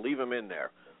he'll leave him in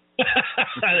there.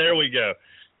 There we go.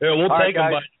 Yeah, we'll take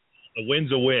him by a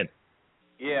win's a win.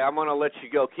 Yeah, I'm going to let you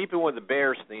go. Keeping with the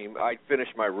Bears theme, I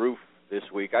finished my roof this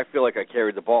week. I feel like I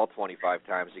carried the ball 25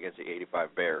 times against the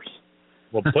 85 Bears.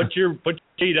 Well, put your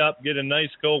feet up, get a nice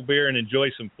cold beer, and enjoy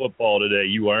some football today.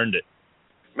 You earned it.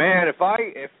 Man, if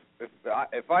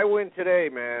I win today,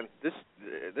 man, this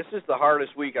is the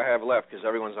hardest week I have left because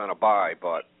everyone's on a bye.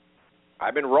 But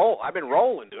I've been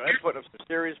rolling, dude. I've been putting up some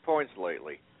serious points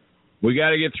lately. We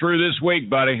got to get through this week,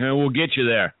 buddy, and we'll get you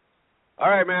there. All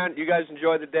right, man. You guys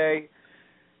enjoy the day,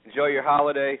 enjoy your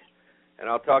holiday, and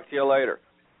I'll talk to you later.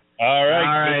 All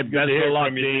right. Best of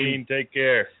luck, Dean. Take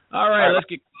care. All right, let's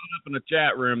get caught up in the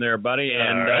chat room there, buddy.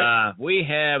 And we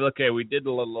have, we did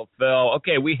a little fell.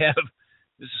 Okay, we have,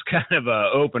 this is kind of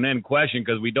an open-end question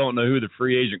because we don't know who the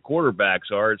free agent quarterbacks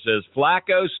are. It says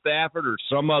Flacco, Stafford, or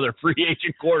some other free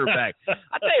agent quarterback.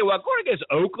 I tell you what, going against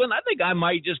Oakland, I think I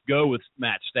might just go with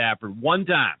Matt Stafford one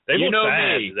time.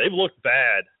 They've looked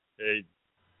bad.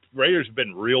 Raiders have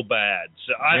been real bad.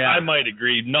 So I might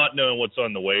agree, not knowing what's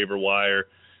on the waiver wire.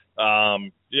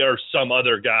 Or some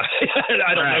other guy.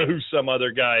 I don't know who some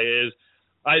other guy is.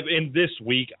 In this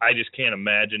week, I just can't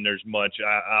imagine there's much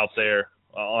out there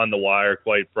on the wire,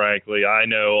 quite frankly. I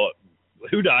know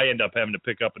who did I end up having to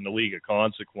pick up in the League of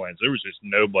Consequence? There was just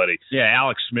nobody. Yeah,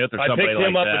 Alex Smith or somebody like that. I picked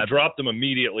him up and dropped him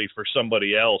immediately for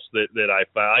somebody else that I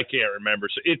found. I can't remember.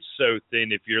 So it's so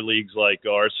thin if your league's like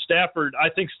ours. Stafford, I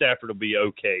think Stafford will be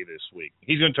okay this week.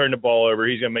 He's going to turn the ball over.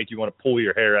 He's going to make you want to pull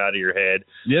your hair out of your head.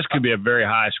 This could be a very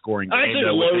high-scoring game. I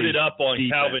actually loaded up on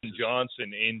defenses. Calvin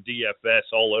Johnson in DFS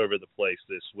all over the place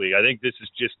this week. I think this is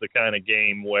just the kind of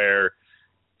game where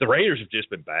the Raiders have just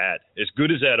been bad. As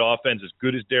good as that offense, as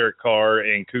good as Derek Carr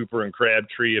and Cooper and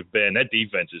Crabtree have been, that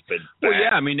defense has been bad. Well,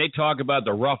 yeah, I mean, they talk about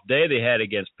the rough day they had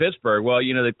against Pittsburgh. Well,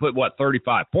 they put,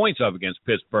 35 points up against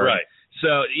Pittsburgh. Right.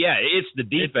 So, yeah, it's the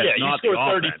defense, not the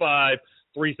offense. You score 35,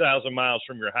 3,000 miles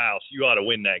from your house, you ought to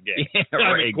win that game. Yeah,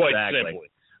 right, quite exactly. simply.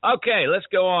 Okay, let's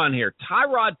go on here.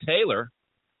 Tyrod Taylor,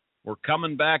 we're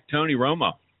coming back Tony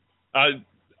Romo. I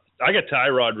got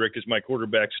Tyrod, Rick, as my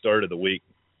quarterback start of the week.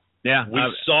 Yeah, we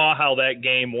saw how that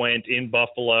game went in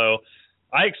Buffalo.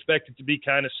 I expect it to be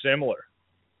kind of similar.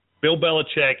 Bill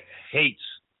Belichick hates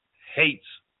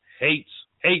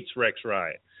Rex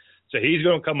Ryan. So he's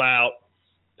going to come out,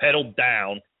 pedal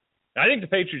down. I think the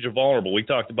Patriots are vulnerable. We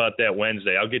talked about that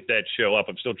Wednesday. I'll get that show up.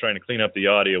 I'm still trying to clean up the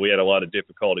audio. We had a lot of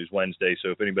difficulties Wednesday, so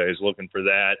if anybody's looking for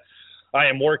that, I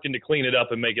am working to clean it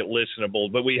up and make it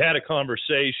listenable. But we had a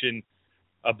conversation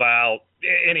about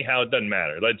anyhow, it doesn't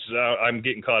matter. I'm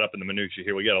getting caught up in the minutia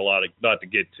here. We got a lot to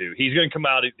get to. He's going to come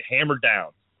out and hammer down.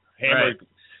 Right.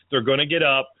 They're going to get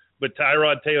up. But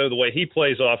Tyrod Taylor, the way he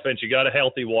plays offense, you got a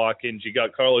healthy Watkins. You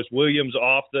got Carlos Williams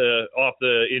off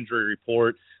the injury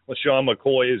report. LaShawn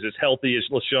McCoy is as healthy as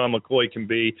LaShawn McCoy can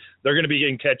be. They're going to be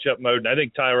in catch-up mode. And I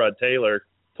think Tyrod Taylor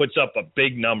puts up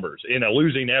big numbers in a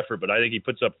losing effort, but I think he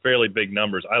puts up fairly big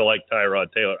numbers. I like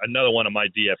Tyrod Taylor. Another one of my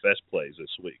DFS plays this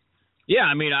week. Yeah,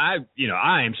 I mean, I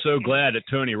am so glad that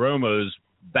Tony Romo's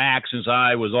back since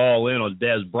I was all in on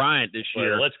Dez Bryant this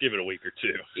year. Well, let's give it a week or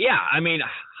two. Yeah, I mean,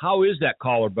 how is that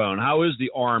collarbone? How is the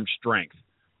arm strength?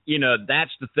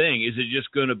 That's the thing. Is it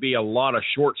just going to be a lot of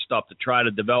short stuff to try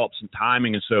to develop some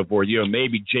timing and so forth?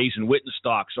 Maybe Jason Witten's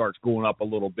stock starts going up a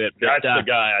little bit. That's the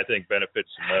guy I think benefits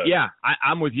the most. Yeah,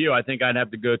 I'm with you. I think I'd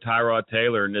have to go Tyrod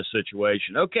Taylor in this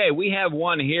situation. Okay, we have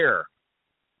one here.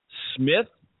 Smith,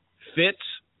 Fitz,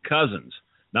 Cousins.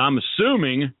 Now, I'm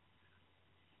assuming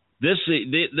this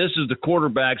is the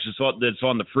quarterbacks that's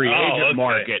on the free agent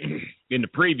market in the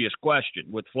previous question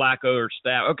with Flacco or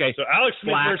Staff. Okay, so Alex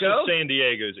Smith Flacco versus San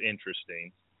Diego is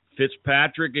interesting.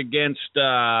 Fitzpatrick against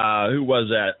who was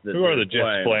that? Who are the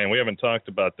Jets playing? We haven't talked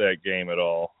about that game at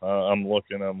all. I'm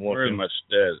looking. Where's my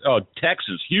stats? Oh,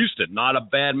 Texas, Houston. Not a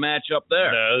bad matchup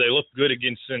there. No, they look good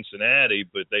against Cincinnati,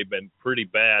 but they've been pretty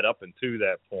bad up until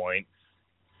that point.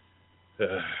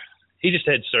 He just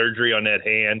had surgery on that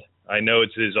hand. I know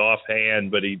it's his offhand,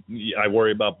 but I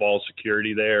worry about ball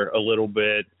security there a little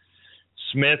bit.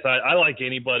 Smith, I like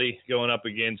anybody going up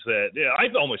against that. Yeah, I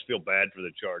almost feel bad for the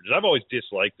Chargers. I've always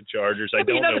disliked the Chargers. I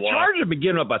don't know why. The Chargers have been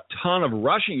giving up a ton of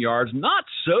rushing yards. Not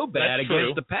so bad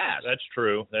against the pass. That's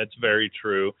true. That's very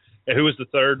true. And who was the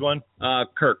third one?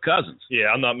 Kirk Cousins.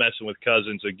 Yeah, I'm not messing with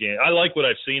Cousins again. I like what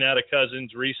I've seen out of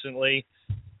Cousins recently.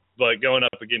 But going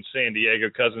up against San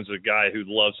Diego, Cousins is a guy who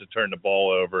loves to turn the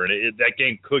ball over, and that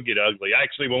game could get ugly.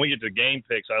 Actually, when we get to game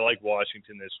picks, I like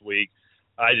Washington this week.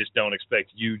 I just don't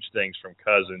expect huge things from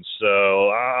Cousins,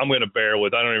 so I'm going to bear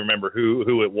with. I don't even remember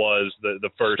who it was. The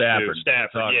first Stafford.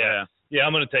 Stafford, yeah.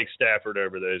 I'm going to take Stafford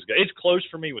over those guys. It's close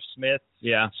for me with Smith.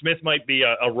 Yeah, Smith might be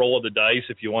a roll of the dice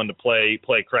if you wanted to play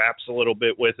craps a little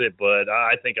bit with it, but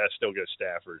I think I still go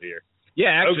Stafford here.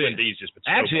 Yeah,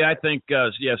 actually, I think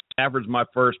Stafford's my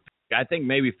first. I think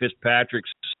maybe Fitzpatrick's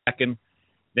second,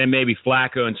 then maybe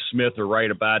Flacco and Smith are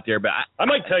right about there. But I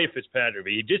might tell you Fitzpatrick,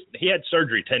 but he had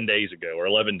surgery 10 days ago or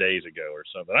 11 days ago or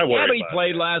something. I worry but he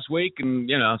played last week, and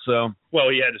so. Well,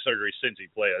 he had the surgery since he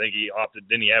played. I think he opted.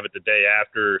 Didn't he have it the day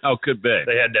after? Oh, could be.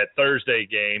 They had that Thursday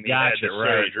game. He had the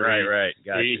surgery. Right.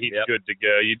 Gotcha. He's good to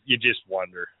go. You just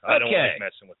wonder. I don't want to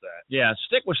messing with that. Yeah,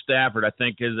 stick with Stafford. I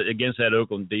think is against that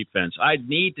Oakland defense. I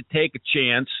need to take a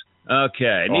chance.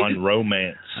 Okay.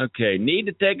 Romance. Okay, need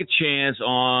to take a chance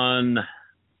on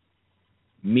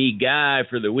me guy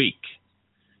for the week.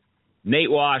 Nate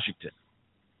Washington,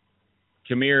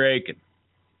 Kamir Aiken,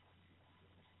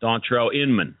 Dontrell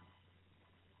Inman,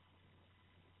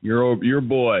 your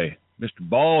boy, Mr.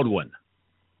 Baldwin,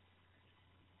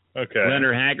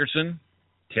 Leonard Hankerson,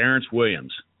 Terrence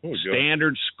Williams.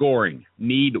 Standard scoring.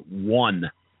 Need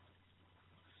one.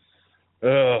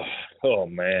 Oh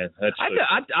man,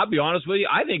 I'll be honest with you.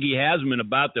 I think he has them in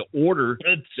about the order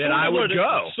that I would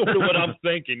go. That's sort of what I'm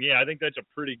thinking. Yeah, I think that's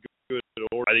a pretty good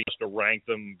order. I think just to rank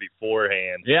them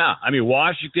beforehand. Yeah, I mean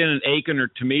Washington and Aiken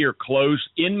to me are close.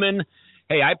 Inman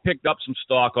hey, I picked up some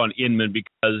stock on Inman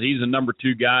because he's a number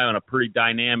 2 guy on a pretty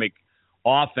dynamic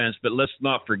offense. But let's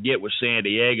not forget with San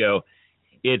Diego,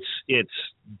 it's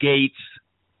Gates,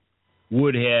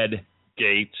 Woodhead,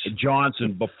 Gates,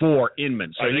 Johnson before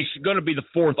Inman. So he's going to be the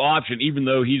 4th option, even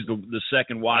though he's the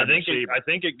second wide receiver. I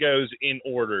think it goes in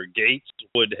order: Gates,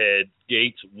 Woodhead,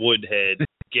 Gates,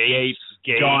 Gates,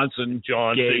 Johnson,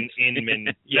 Gates. Inman.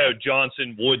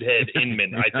 Johnson, Woodhead,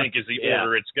 Inman. I think is the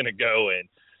order it's going to go in.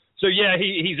 So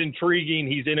he's intriguing.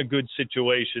 He's in a good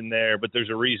situation there, but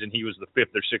there's a reason he was the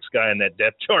 5th or 6th guy in that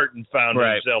depth chart and found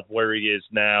himself where he is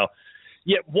now.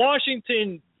 Yeah,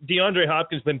 Washington, DeAndre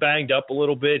Hopkins been banged up a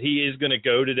little bit. He is going to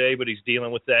go today, but he's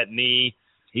dealing with that knee.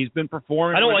 He's been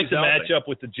performing. I don't like the matchup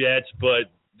with the Jets,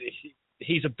 but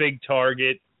he's a big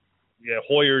target. Yeah,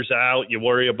 Hoyer's out. You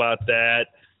worry about that.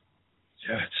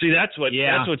 See, that's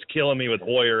what's killing me with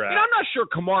Hoyer out. I'm not sure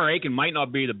Kamar Aiken might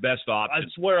not be the best option.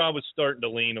 That's where I was starting to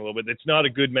lean a little bit. It's not a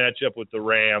good matchup with the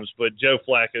Rams, but Joe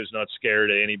Flacco's not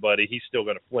scared of anybody. He's still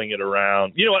going to fling it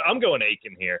around. You know what? I'm going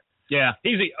Aiken here. Yeah.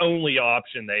 He's the only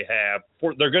option they have.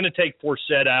 They're going to take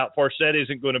Forsett out. Forsett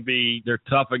isn't going to be – they're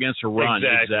tough against a run.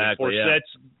 Exactly.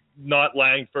 Forsett's not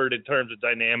Langford in terms of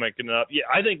dynamic enough. Yeah,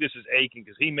 I think this is Aiken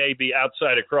because he may be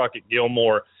outside of Crockett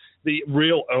Gilmore the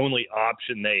real only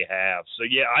option they have. So,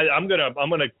 I'm gonna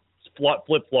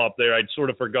flip-flop there. I'd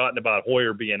sort of forgotten about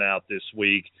Hoyer being out this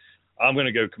week. I'm going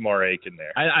to go Kamar Aiken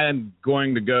there. I'm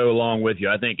going to go along with you.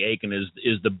 I think Aiken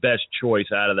is the best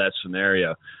choice out of that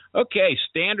scenario. Okay,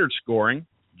 standard scoring,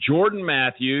 Jordan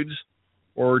Matthews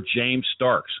or James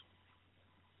Starks?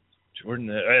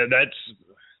 Jordan,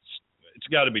 it's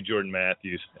got to be Jordan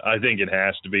Matthews. I think it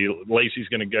has to be. Lacey's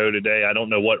going to go today. I don't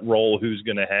know what role who's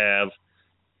going to have.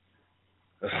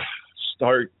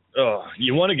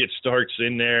 You want to get Starks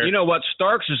in there. You know what?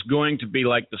 Starks is going to be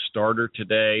like the starter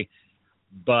today.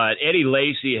 But Eddie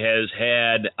Lacy has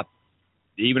had,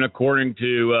 even according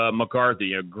to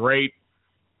McCarthy, great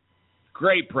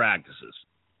practices.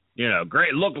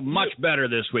 Great, looked much better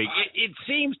this week. It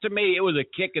seems to me it was a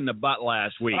kick in the butt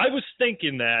last week. I was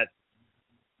thinking that,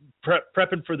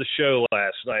 prepping for the show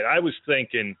last night, I was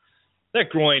thinking that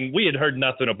groin, we had heard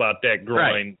nothing about that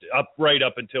groin right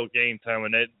up until game time.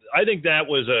 And I think that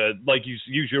was like you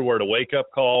use your word, a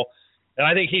wake-up call. And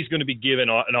I think he's going to be given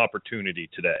an opportunity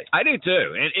today. I do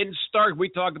too. And Starks, we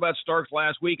talked about Starks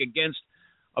last week against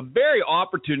a very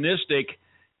opportunistic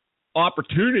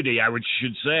opportunity, I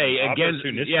should say.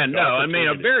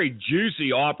 A very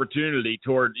juicy opportunity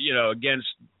toward, against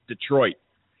Detroit.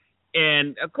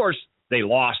 And, of course, they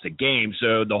lost the game,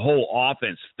 so the whole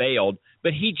offense failed.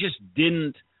 But he just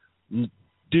didn't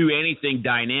do anything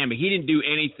dynamic. He didn't do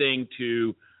anything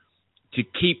to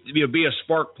keep be a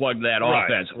spark plug to that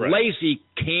offense. Right. Lacey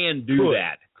can do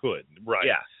that. Right.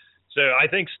 Yeah. So I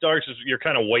think Starks you're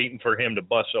kind of waiting for him to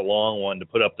bust a long one to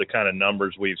put up the kind of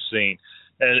numbers we've seen.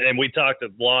 And we talked a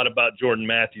lot about Jordan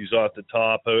Matthews off the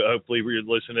top. Hopefully we were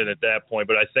listening at that point,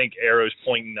 but I think arrow's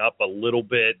pointing up a little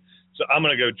bit. So I'm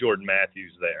going to go Jordan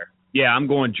Matthews there. Yeah, I'm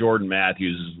going Jordan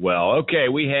Matthews as well. Okay,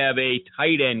 we have a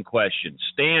tight end question.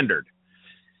 Standard.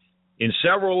 In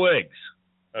several leagues.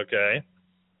 Okay.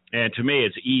 And to me,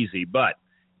 it's easy, but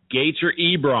Gates or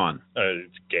Ebron?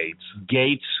 It's Gates.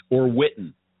 Gates or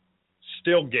Witten?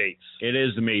 Still Gates. It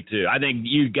is to me, too. I think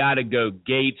you got to go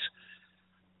Gates.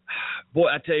 Boy,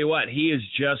 I tell you what, he is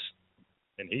just...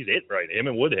 And he's it, right? Him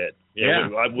and Woodhead.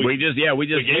 We just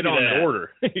hit on that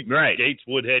order. Right. Gates,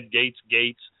 Woodhead, Gates.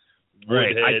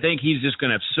 Right. Woodhead. I think he's just going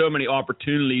to have so many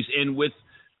opportunities. And with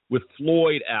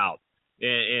Floyd out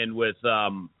and with...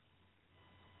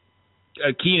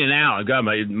 Keenan Allen. God,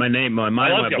 my mind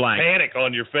went blank. Panic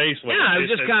on your face. I was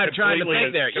just kind of trying to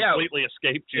think there. Completely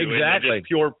escaped you. Exactly. Just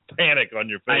pure panic on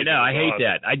your face. I know. I hate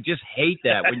that. I just hate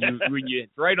that when you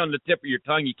it's right on the tip of your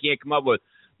tongue. You can't come up with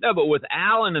no. But with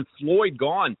Allen and Floyd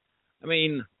gone, I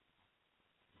mean,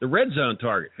 the red zone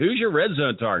target. Who's your red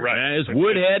zone target? Right. Man, it's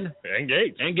Woodhead and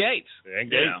Gates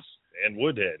and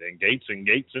Woodhead and Gates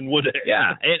and Woodhead.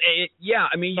 Yeah, and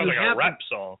I mean, sounds you like have a rap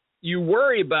song. You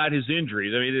worry about his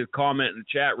injuries. I mean, there's a comment in the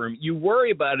chat room. You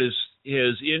worry about his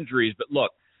injuries, but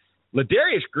look,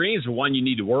 Ladarius Green's the one you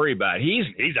need to worry about. He's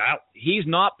out. He's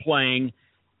not playing.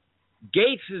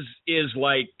 Gates is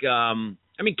like,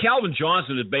 Calvin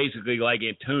Johnson is basically like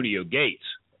Antonio Gates.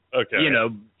 Okay.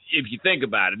 If you think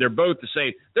about it, they're both the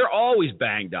same. They're always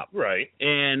banged up. Right.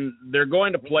 And they're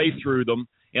going to play through them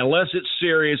unless it's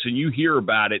serious and you hear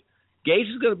about it. Gates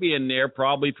is going to be in there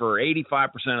probably for 85%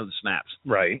 of the snaps.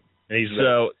 Right.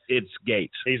 It's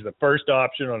Gates. He's the first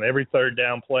option on every third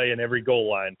down play and every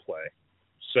goal line play.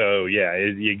 So, yeah,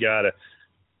 you got to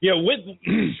Yeah,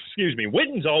 excuse me.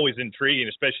 Witten's always intriguing,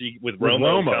 especially with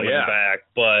Romo coming back.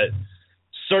 But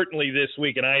certainly this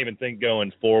week, and I even think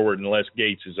going forward, unless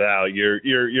Gates is out,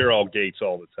 you're all Gates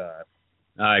all the time.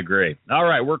 I agree. All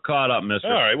right, we're caught up, mister.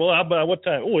 All right, well, how about what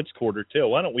time? Oh, it's 1:45.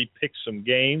 Why don't we pick some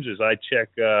games as I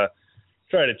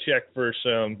try to check for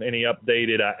any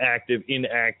updated active,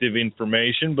 inactive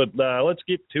information. But let's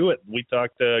get to it. We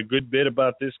talked a good bit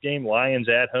about this game. Lions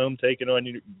at home taking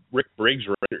on Rick Briggs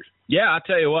Raiders. Yeah, I'll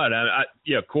tell you what.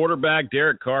 Quarterback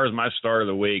Derek Carr is my start of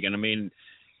the week. And, I mean,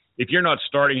 if you're not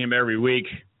starting him every week,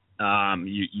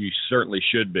 you certainly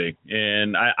should be.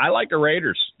 And I like the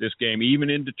Raiders this game, even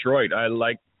in Detroit. I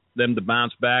like them to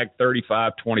bounce back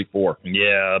 35-24.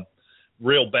 Yeah,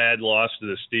 real bad loss to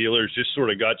the Steelers. Just sort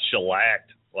of got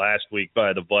shellacked last week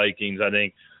by the Vikings. I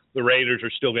think the Raiders are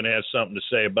still going to have something to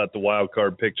say about the wild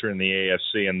card picture in the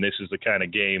AFC, and this is the kind of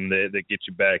game that gets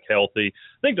you back healthy.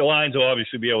 I think the Lions will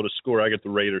obviously be able to score. I got the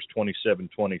Raiders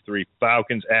 27-23.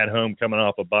 Falcons at home coming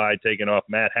off a bye, taking off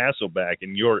Matt Hasselbeck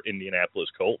and your Indianapolis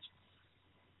Colts.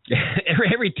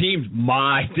 Every team's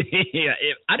my team.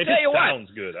 I tell you what,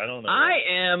 sounds good. I don't know.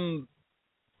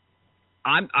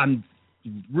 I'm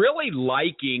really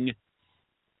liking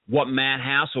what Matt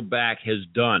Hasselbeck has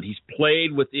done. He's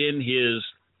played within his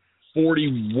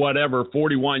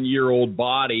 41-year-old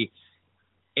body,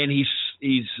 and he's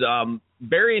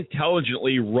very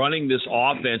intelligently running this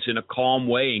offense in a calm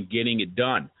way and getting it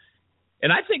done.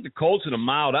 And I think the Colts in a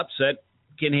mild upset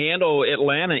can handle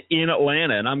Atlanta in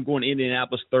Atlanta, and I'm going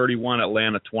Indianapolis 31,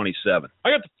 Atlanta 27. I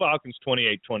got the Falcons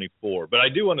 28-24, but I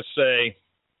do want to say,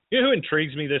 you know who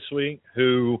intrigues me this week,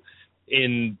 who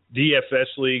in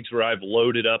DFS leagues where I've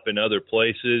loaded up in other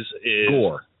places is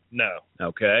Gore. No.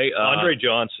 Okay. Andre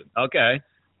Johnson. Okay.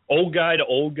 Old guy to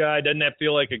old guy. Doesn't that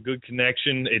feel like a good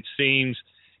connection? It seems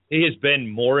he has been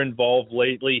more involved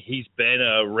lately. He's been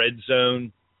a red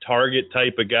zone target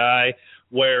type of guy.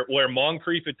 Where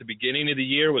Moncrief at the beginning of the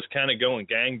year was kind of going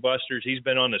gangbusters, he's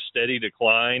been on a steady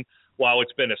decline, while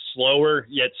it's been a slower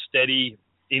yet steady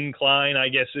incline, I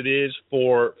guess it is,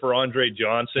 for Andre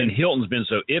Johnson. And Hilton's been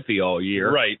so iffy all year.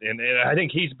 Right, and I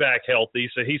think he's back healthy,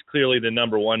 so he's clearly the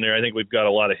number one there. I think we've got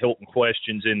a lot of Hilton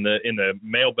questions in the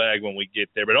mailbag when we get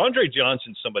there. But Andre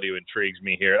Johnson's somebody who intrigues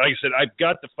me here. Like I said, I've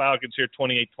got the Falcons here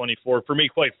 28-24. For me,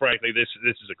 quite frankly, this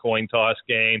is a coin toss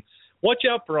game. Watch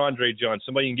out for Andre Johnson,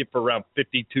 somebody you can get for around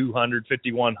 5,200,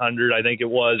 5,100, I think it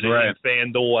was, right. In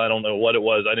FanDuel. I don't know what it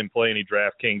was. I didn't play any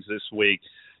DraftKings this week.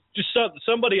 Just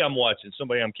somebody I'm watching,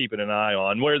 somebody I'm keeping an eye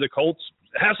on, where the Colts,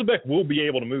 Hasselbeck will be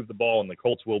able to move the ball and the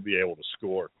Colts will be able to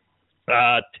score.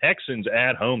 Texans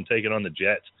at home taking on the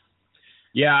Jets.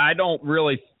 Yeah, I don't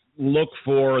really look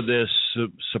for this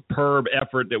superb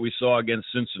effort that we saw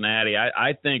against Cincinnati.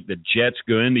 I think the Jets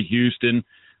go into Houston,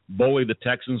 bully the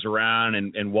Texans around,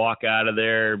 and walk out of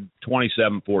there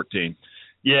 27-14.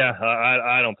 Yeah,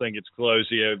 I don't think it's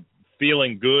close. Yeah,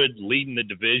 feeling good, leading the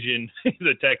division.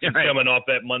 The Texans coming off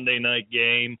that Monday night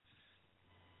game.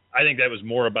 I think that was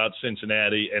more about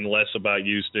Cincinnati and less about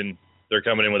Houston. They're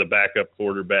coming in with a backup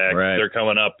quarterback. Right. They're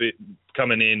coming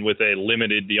in with a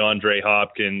limited DeAndre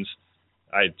Hopkins.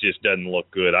 It just doesn't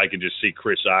look good. I can just see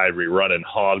Chris Ivory running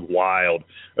hog wild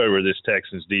over this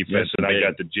Texans defense, and I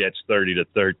got the Jets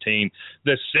 30-13.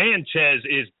 The Sanchez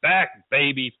is back,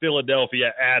 baby.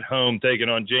 Philadelphia at home taking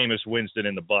on Jameis Winston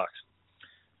and the Bucs.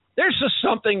 There's just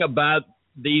something about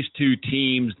these two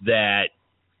teams that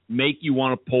make you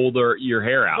want to pull your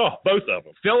hair out. Oh, both of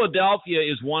them. Philadelphia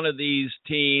is one of these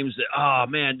teams that, oh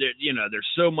man, there's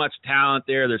so much talent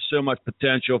there. There's so much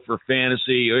potential for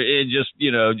fantasy. It just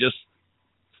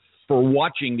for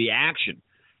watching the action.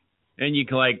 And you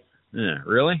can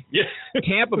really? Yeah.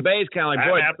 Tampa Bay is kind of like,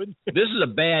 boy, happened. This is a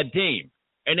bad team.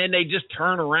 And then they just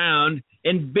turn around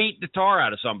and beat the tar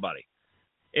out of somebody.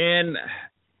 And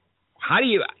how do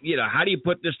you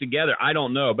put this together? I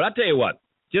don't know. But I'll tell you what,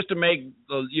 just to make,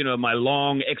 my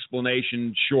long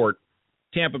explanation short,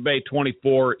 Tampa Bay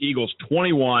 24, Eagles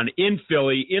 21 in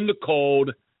Philly, in the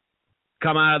cold,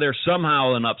 come out of there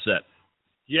somehow an upset.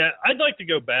 Yeah, I'd like to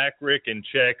go back, Rick, and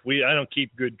check. I don't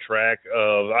keep good track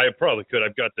of – I probably could.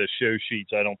 I've got the show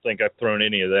sheets. I don't think I've thrown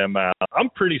any of them out. I'm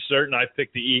pretty certain I've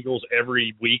picked the Eagles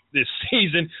every week this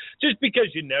season just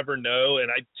because you never know,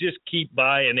 and I just keep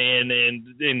buying in.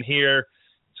 And in here,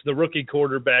 it's the rookie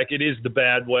quarterback. It is the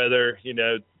bad weather.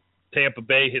 Tampa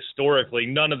Bay historically,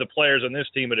 none of the players on this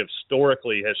team that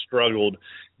historically has struggled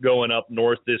going up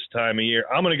north this time of year.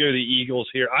 I'm going to go to the Eagles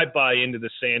here. I buy into the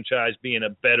Sanchez being a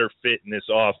better fit in this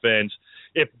offense.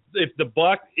 If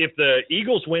the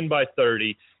Eagles win by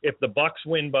 30, if the Bucks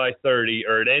win by 30,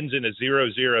 or it ends in a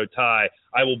 0-0 tie,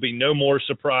 I will be no more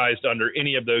surprised under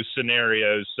any of those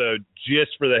scenarios. So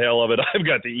just for the hell of it, I've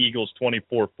got the Eagles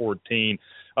 24-14.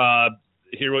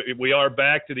 Here we are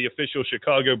back to the official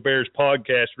Chicago Bears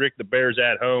podcast. Rick, the Bears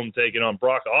at home taking on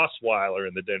Brock Osweiler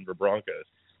and the Denver Broncos.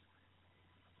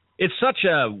 It's such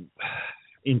a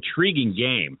intriguing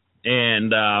game,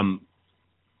 and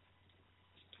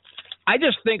I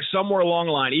just think somewhere along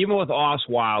the line, even with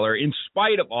Osweiler, in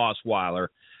spite of Osweiler,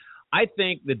 I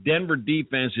think the Denver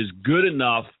defense is good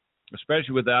enough,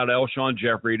 especially without Alshon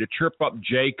Jeffrey, to trip up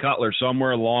Jay Cutler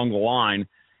somewhere along the line.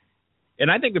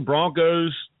 And I think the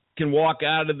Broncos can walk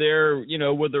out of there,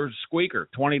 with a squeaker,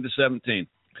 20-17.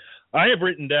 I have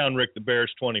written down, Rick, the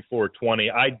Bears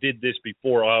 24-20. I did this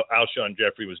before Alshon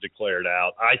Jeffrey was declared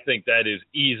out. I think that is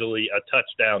easily a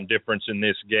touchdown difference in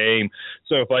this game.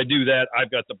 So if I do that,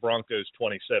 I've got the Broncos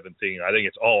 20-17. I think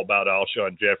it's all about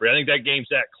Alshon Jeffrey. I think that game's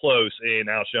that close, and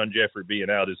Alshon Jeffrey being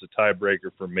out is a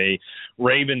tiebreaker for me.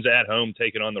 Ravens at home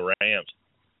taking on the Rams.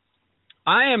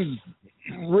 I am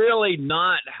really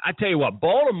not – I tell you what,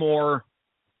 Baltimore –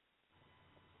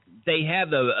 they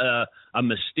have a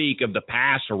mystique of the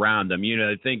pass around them.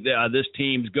 They think this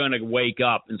team's going to wake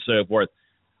up and so forth.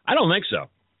 I don't think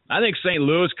so. I think St.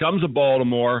 Louis comes to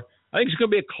Baltimore. I think it's going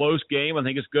to be a close game. I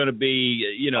think it's going to be,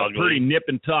 pretty nip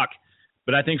and tuck.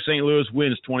 But I think St. Louis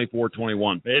wins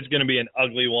 24-21. It's going to be an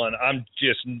ugly one. I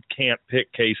just can't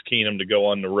pick Case Keenum to go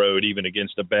on the road, even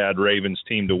against a bad Ravens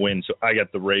team, to win. So I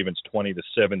got the Ravens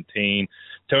 20-17.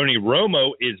 Tony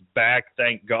Romo is back,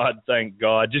 thank God,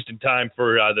 just in time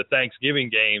for the Thanksgiving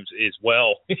games as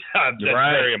well. That's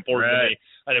very important to me.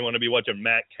 I didn't want to be watching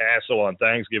Matt Castle on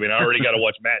Thanksgiving. I already got to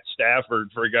watch Matt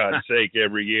Stafford, for God's sake,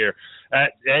 every year.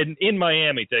 And in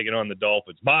Miami, taking on the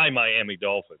Dolphins, by Miami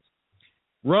Dolphins.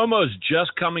 Romo's just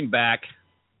coming back.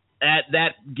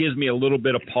 That gives me a little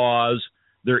bit of pause.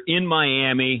 They're in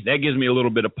Miami. That gives me a little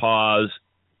bit of pause.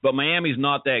 But Miami's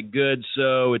not that good,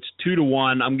 so it's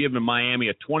 2-1. I'm giving Miami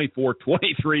a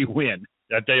 24-23 win.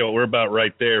 I tell you what, we're about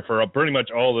right there. For pretty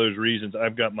much all those reasons,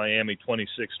 I've got Miami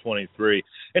 26-23.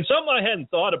 And something I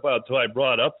hadn't thought about until I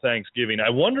brought up Thanksgiving.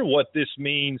 I wonder what this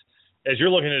means as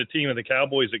you're looking at a team of the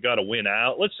Cowboys that got to win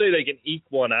out. Let's say they can eke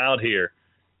one out here.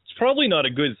 It's probably not a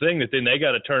good thing that then they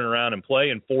got to turn around and play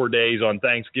in 4 days on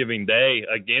Thanksgiving Day,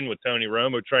 again with Tony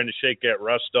Romo trying to shake that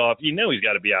rust off. He's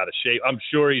got to be out of shape. I'm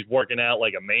sure he's working out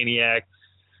like a maniac.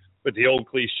 But the old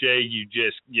cliche, you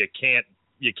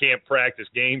can't practice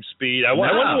game speed. I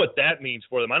wonder what that means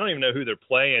for them. I don't even know who they're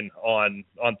playing on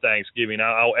Thanksgiving.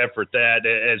 I'll effort that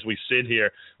as we sit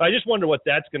here. I just wonder what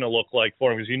that's going to look like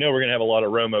for them, because we're going to have a lot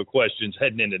of Romo questions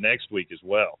heading into next week as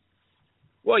well.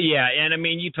 Well, yeah, and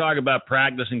you talk about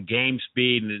practice and game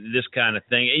speed and this kind of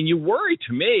thing, and you worry,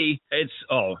 to me,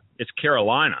 it's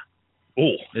Carolina.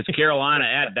 Oh, it's Carolina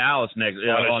at Dallas next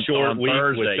on a short week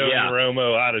Thursday. With Tony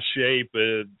Romo out of shape.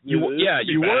 You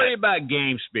worry about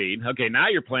game speed. Okay, now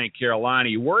you're playing Carolina.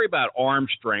 You worry about arm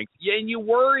strength. Yeah, and you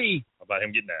worry about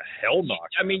him getting a hell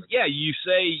knocked. You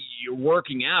say you're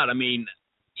working out.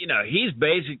 He's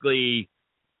basically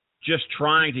just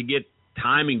trying to get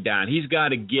timing down. He's got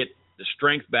to get the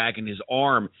strength back in his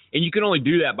arm, and you can only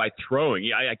do that by throwing.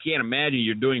 I can't imagine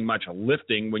you're doing much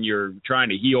lifting when you're trying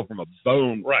to heal from a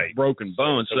broken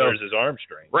bone. So where's his arm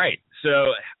strength? Right.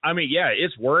 So,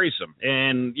 it's worrisome.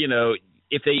 And,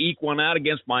 if they eke one out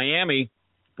against Miami,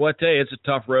 boy, I tell you, it's a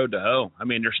tough road to hoe.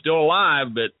 They're still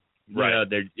alive, but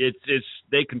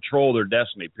they control their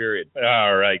destiny, period.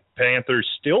 All right. Panthers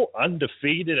still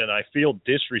undefeated, and I feel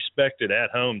disrespected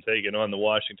at home taking on the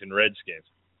Washington Redskins.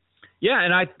 Yeah,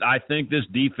 and I think this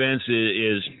defense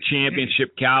is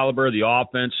championship caliber. The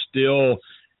offense still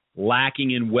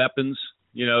lacking in weapons,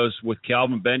 with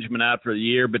Kelvin Benjamin out for the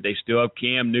year, but they still have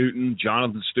Cam Newton.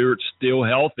 Jonathan Stewart's still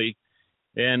healthy.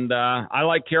 And I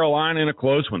like Carolina in a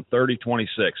close one, 30-26.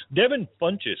 Devin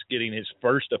Funchess getting his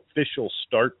first official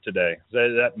start today.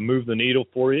 Does that move the needle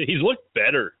for you? He's looked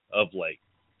better of late.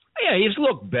 Yeah, he's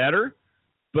looked better,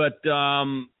 but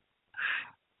I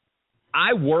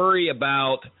worry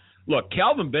about – look,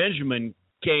 Kelvin Benjamin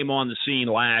came on the scene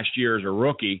last year as a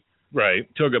rookie. Right.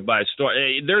 Took it by storm.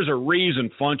 There's a reason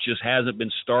Funchess hasn't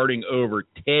been starting over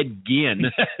Ted Ginn.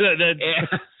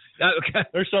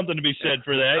 There's something to be said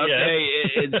for that,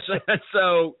 yeah.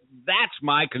 So that's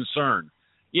my concern.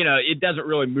 It doesn't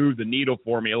really move the needle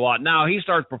for me a lot. Now, he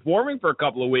starts performing for a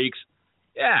couple of weeks.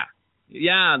 Yeah,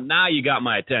 now you got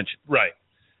my attention. Right.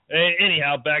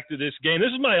 Anyhow, back to this game.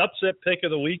 This is my upset pick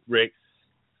of the week, Rick.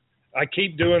 I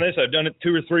keep doing this. I've done it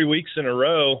 2 or 3 weeks in a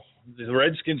row. The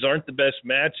Redskins aren't the best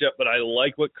matchup, but I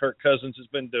like what Kirk Cousins has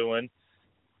been doing.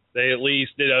 They at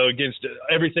least, against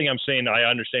everything I'm saying, I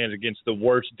understand against the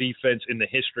worst defense in the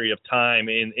history of time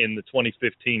in the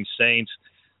 2015 Saints.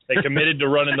 They committed to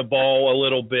running the ball a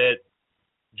little bit.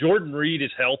 Jordan Reed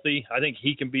is healthy. I think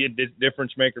he can be a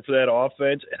difference maker for that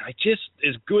offense. And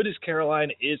as good as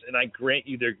Carolina is, and I grant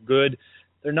you they're good,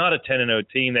 they're not a 10-0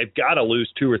 team. They've got to lose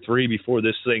 2 or 3 before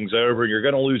this thing's over. You're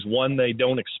going to lose one they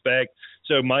don't expect.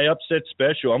 So my upset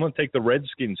special, I'm going to take the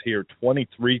Redskins here,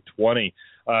 23-20.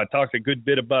 Talked a good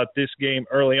bit about this game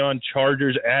early on.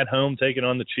 Chargers at home taking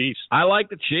on the Chiefs. I like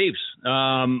the Chiefs.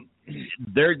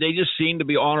 They just seem to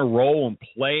be on a roll and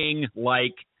playing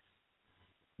like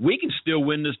we can still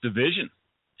win this division.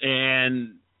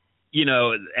 And,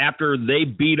 after they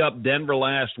beat up Denver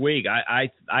last week,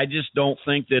 I just don't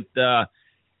think that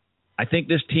I think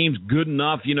this team's good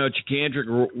enough.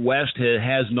 Chikandrick West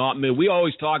has not – we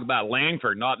always talk about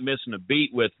Langford not missing a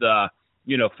beat with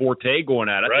Forte going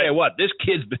at it. Right. I tell you what, this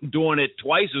kid's been doing it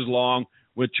twice as long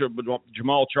with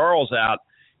Jamal Charles out.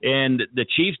 And the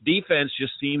Chiefs' defense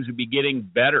just seems to be getting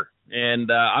better.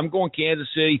 And I'm going Kansas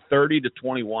City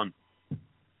 30-21.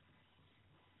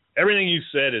 Everything you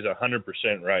said is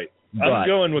 100% right. I'm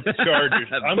going with the Chargers.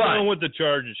 I'm going with the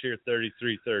Chargers here,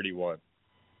 33-31.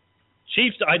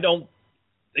 Chiefs,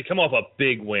 they come off a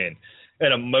big win,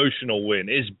 an emotional win.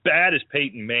 As bad as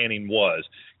Peyton Manning was,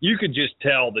 you could just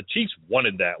tell the Chiefs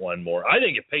wanted that one more. I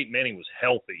think if Peyton Manning was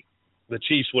healthy, the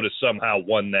Chiefs would have somehow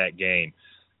won that game.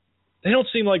 They don't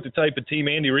seem like the type of team.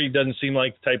 Andy Reid doesn't seem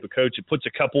like the type of coach that puts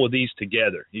a couple of these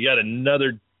together. You got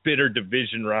another bitter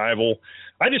division rival.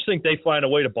 I just think they find a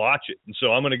way to botch it. And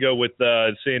so I'm going to go with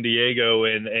San Diego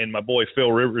and my boy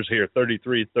Phil Rivers here,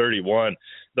 33-31.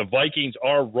 The Vikings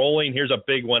are rolling. Here's a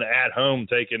big one at home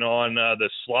taking on the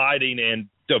sliding and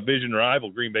division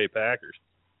rival Green Bay Packers.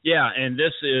 Yeah, and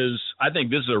I think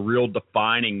this is a real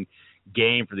defining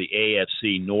game for the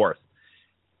AFC North.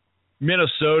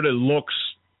 Minnesota looks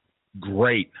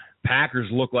great. Packers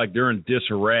look like they're in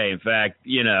disarray. In fact,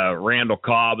 Randall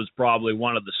Cobb is probably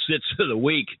one of the sits of the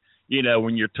week,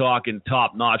 when you're talking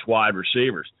top-notch wide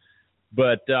receivers.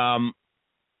 But I'm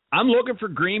looking for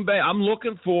Green Bay. I'm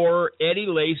looking for Eddie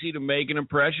Lacy to make an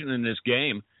impression in this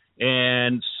game.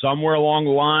 And somewhere along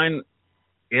the line,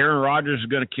 Aaron Rodgers is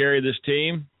going to carry this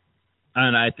team.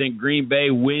 And I think Green Bay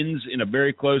wins in a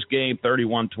very close game,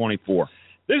 31-24.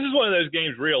 This is one of those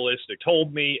games realistic.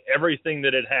 Told me everything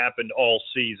that had happened all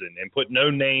season and put no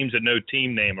names and no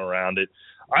team name around it.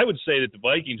 I would say that the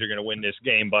Vikings are going to win this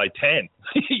game by 10.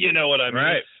 You know what I mean?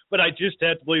 Right. But I just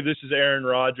have to believe this is Aaron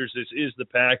Rodgers. This is the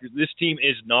Packers. This team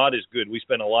is not as good. We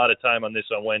spent a lot of time on this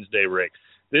on Wednesday, Rick.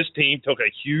 This team took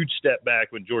a huge step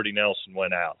back when Jordy Nelson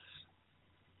went out.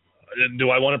 Do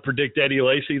I want to predict Eddie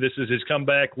Lacy? This is his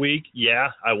comeback week. Yeah,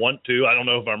 I want to. I don't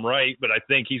know if I'm right, but I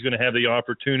think he's going to have the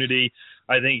opportunity.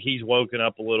 I think he's woken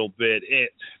up a little bit.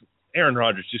 Aaron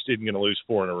Rodgers just isn't going to lose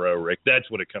 4 in a row, Rick.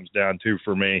 That's what it comes down to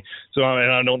for me. So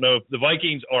I don't know if the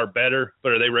Vikings are better,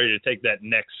 but are they ready to take that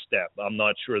next step? I'm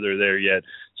not sure they're there yet.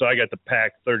 So I got the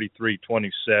Pack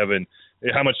 33-27.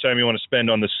 How much time you want to spend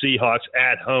on the Seahawks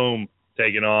at home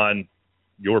taking on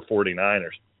your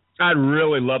 49ers? I'd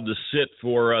really love to sit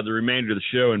for the remainder of the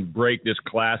show and break this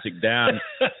classic down.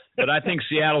 But I think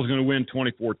Seattle's going to win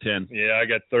 24-10. Yeah, I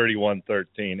got 31-13.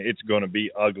 It's going to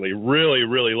be ugly. Really,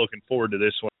 really looking forward to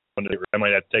this one. I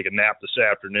might have to take a nap this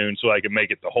afternoon so I can make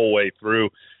it the whole way through.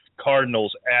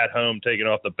 Cardinals at home taking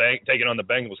on the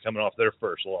Bengals coming off their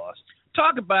first loss.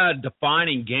 Talk about a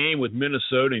defining game with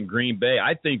Minnesota and Green Bay.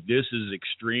 I think this is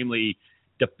extremely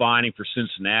defining for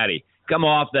Cincinnati. Come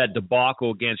off that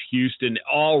debacle against Houston.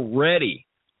 Already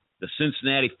the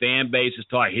Cincinnati fan base is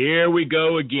talking, here we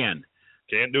go again.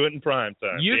 Can't do it in prime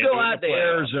time. You go out to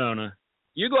Arizona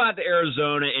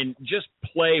and just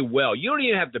play well. You don't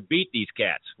even have to beat these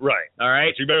cats. Right. All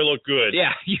right? But you better look good.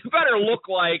 Yeah, you better look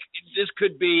like this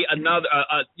could be another,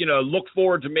 look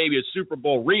forward to maybe a Super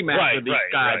Bowl rematch with these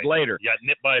guys later. You got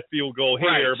nipped by a field goal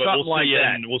here, but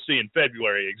we'll see in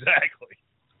February. Exactly.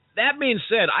 That being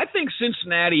said, I think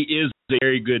Cincinnati is a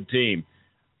very good team.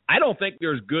 I don't think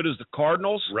they're as good as the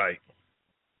Cardinals. Right.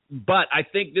 But I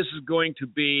think this is going to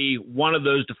be one of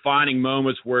those defining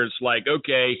moments where it's like,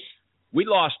 okay, we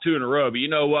lost 2 in a row, but you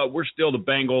know what? We're still the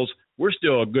Bengals. We're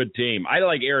still a good team. I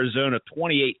like Arizona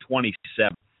 28-27.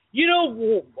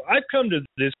 I've come to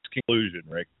this conclusion,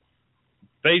 Rick,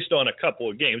 based on a couple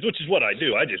of games, which is what I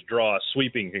do. I just draw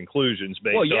sweeping conclusions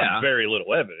based on very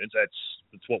little evidence.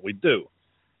 That's what we do.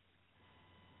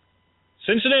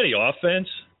 Cincinnati offense,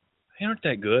 they aren't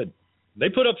that good. They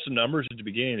put up some numbers at the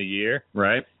beginning of the year.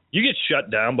 Right. You get shut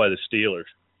down by the Steelers.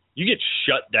 You get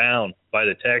shut down by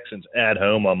the Texans at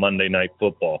home on Monday Night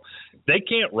Football. They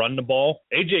can't run the ball.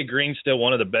 A.J. Green's still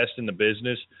one of the best in the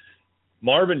business.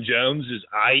 Marvin Jones is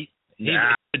he's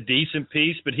a decent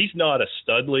piece, but he's not a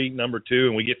Studley number 2,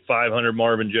 and we get 500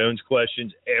 Marvin Jones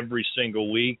questions every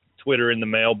single week, Twitter in the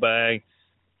mailbag.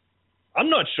 I'm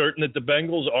not certain that the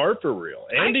Bengals are for real.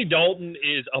 Andy Dalton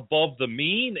is above the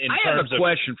mean in terms of – I have a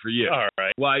question for you. All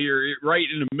right. While you're right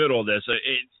in the middle of this,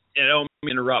 I don't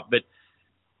mean to interrupt, but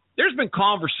there's been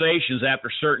conversations after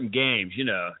certain games. You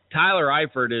know, Tyler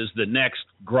Eifert is the next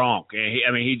Gronk.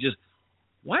 He just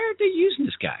 – why aren't they using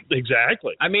this guy?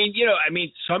 Exactly. Some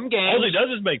games – all he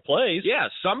does is make plays. Yeah,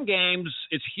 some games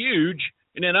it's huge,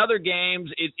 and in other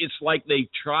games it's like they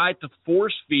try to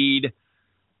force feed,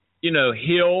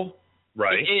 Hill –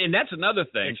 right, and that's another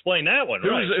thing. Explain that one. Who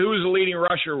was the leading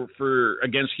rusher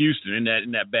against Houston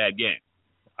in that bad game?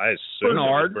 I assume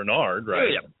Bernard, right?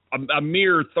 Yeah, a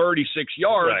mere 36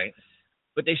 yards. Right.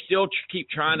 But they still keep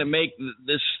trying to make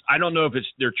this. I don't know if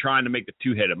they're trying to make the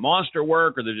two-headed monster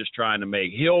work, or they're just trying to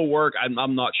make Hill work.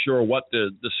 I'm not sure what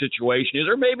the situation is,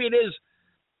 or maybe it is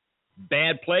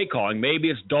bad play calling. Maybe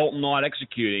it's Dalton not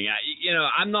executing.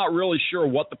 I'm not really sure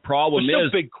what the problem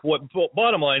is.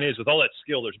 Bottom line is, with all that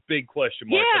skill, there's big question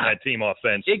marks on that team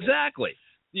offense. Exactly.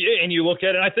 Yeah, and you look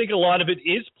at it, I think a lot of it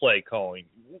is play calling.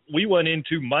 We went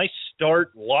into my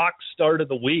lock start of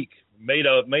the week, made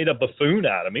a buffoon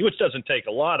out of me, which doesn't take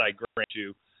a lot, I grant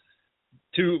you.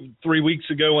 2-3 weeks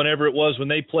ago, whenever it was, when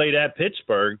they played at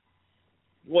Pittsburgh,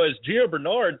 was Gio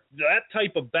Bernard, that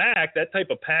type of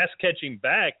pass-catching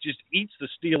back, just eats the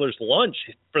Steelers' lunch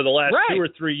for the last 2 or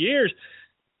 3 years.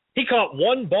 He caught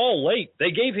one ball late.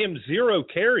 They gave him 0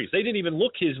 carries. They didn't even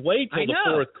look his way till the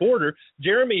fourth quarter.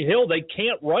 Jeremy Hill, they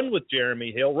can't run with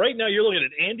Jeremy Hill. Right now you're looking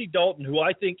at Andy Dalton, who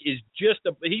I think is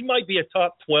he might be a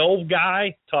top 12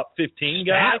 guy, top 15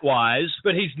 guy. Stat-wise.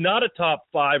 But he's not a top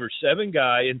 5 or 7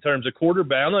 guy in terms of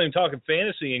quarterback. I'm not even talking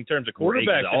fantasy in terms of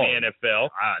quarterbacks in the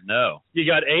NFL. I know. You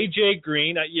got A.J.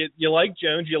 Green. You like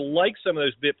Jones. You like some of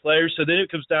those bit players. So then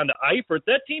it comes down to Eifert.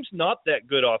 That team's not that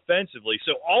good offensively.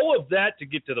 So all of that to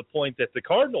get to the point that the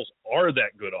Cardinals are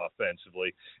that good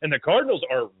offensively, and the Cardinals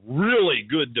are really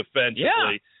good defensively.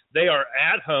 Yeah. They are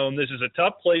at home. This is a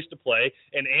tough place to play,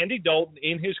 and Andy Dalton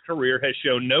in his career has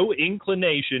shown no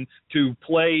inclination to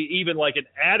play even like an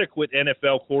adequate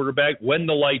NFL quarterback when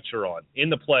the lights are on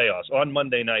in the playoffs on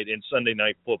Monday night and Sunday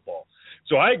night football.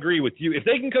 So I agree with you. If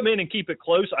they can come in and keep it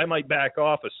close, I might back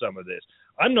off of some of this.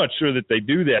 I'm not sure that they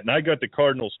do that, and I got the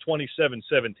Cardinals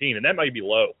 27-17, and that might be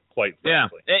low, quite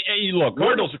frankly. Yeah, and look,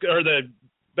 Cardinals or the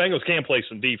Bengals can play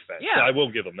some defense. Yeah, so I will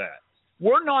give them that.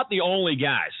 We're not the only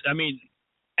guys.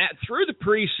 Through the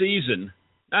preseason,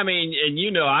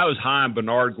 and I was high on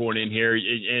Bernard going in here,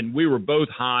 and we were both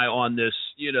high on this,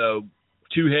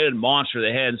 two-headed monster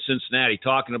they had in Cincinnati,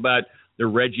 talking about the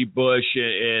Reggie Bush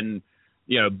and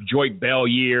Joyce Bell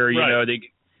year.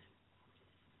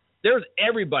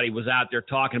 Everybody was out there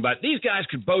talking about these guys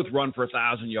could both run for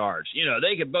 1,000 yards.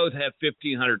 They could both have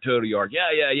 1,500 total yards.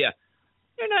 Yeah.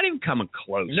 They're not even coming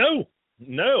close.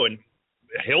 No. And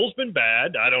Hill's been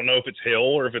bad. I don't know if it's Hill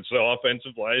or if it's the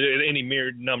offensive line, any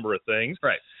mere number of things.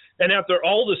 Right. And after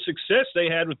all the success they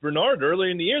had with Bernard early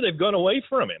in the year, they've gone away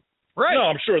from him. Right. No,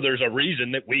 I'm sure there's a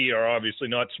reason that we are obviously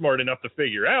not smart enough to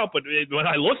figure out, but when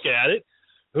I look at it,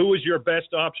 who was your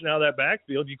best option out of that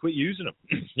backfield? You quit using them.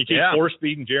 You keep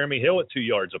force-feeding Jeremy Hill at 2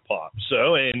 yards a pop.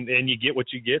 So, and you get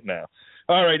what you get now.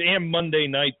 All right, and Monday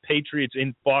night, Patriots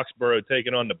in Foxborough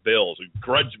taking on the Bills. A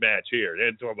grudge match here.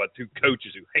 They're talking about two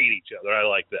coaches who hate each other. I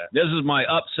like that. This is my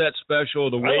upset special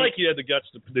of the week. I like you had the guts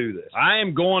to do this. I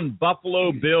am going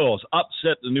Buffalo Bills.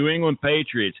 Upset the New England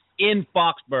Patriots in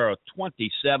Foxborough,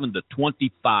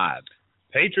 27-25.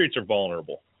 Patriots are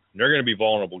vulnerable. They're going to be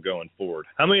vulnerable going forward.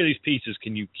 How many of these pieces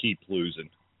can you keep losing?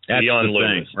 That's Leon the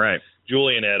Lewis, thing. Right.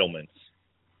 Julian Edelman.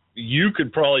 You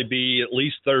could probably be at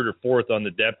least third or fourth on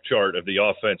the depth chart of the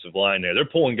offensive line there. They're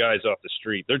pulling guys off the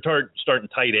street. They're starting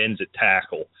tight ends at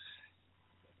tackle.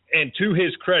 And to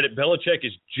his credit, Belichick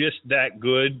is just that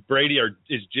good. Brady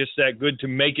is just that good to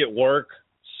make it work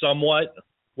somewhat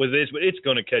with this, but it's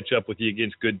going to catch up with you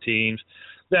against good teams.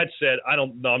 That said,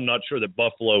 I'm not sure that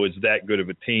Buffalo is that good of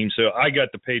a team. So I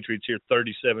got the Patriots here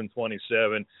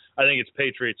 37-27. I think it's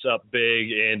Patriots up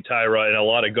big and Tyrod and a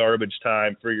lot of garbage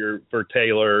time for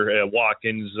Taylor,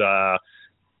 Watkins,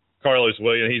 Carlos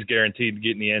Williams. He's guaranteed to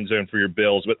get in the end zone for your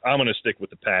Bills. But I'm going to stick with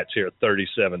the Pats here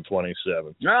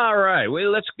 37-27. All right.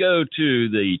 Well, let's go to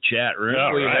the chat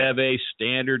room. We have a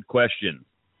standard question.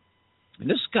 And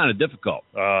this is kind of difficult.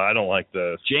 I don't like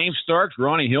the James Starks,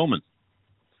 Ronnie Hillman.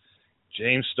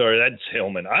 James Starr, that's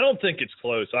Hillman. I don't think it's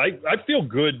close. I feel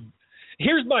good.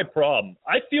 Here's my problem.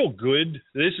 I feel good.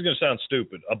 This is going to sound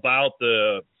stupid about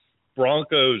the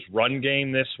Broncos' run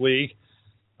game this week.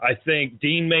 I think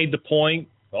Dean made the point.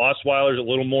 Osweiler's a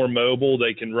little more mobile.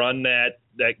 They can run that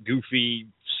goofy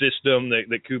system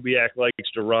that Kubiak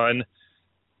likes to run.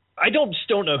 I just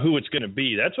don't know who it's going to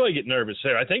be. That's why I get nervous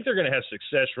there. I think they're going to have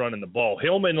success running the ball.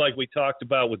 Hillman, like we talked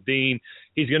about with Dean,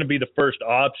 he's going to be the first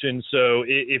option. So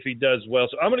if he does well,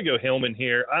 so I'm going to go Hillman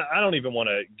here. I don't even want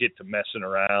to get to messing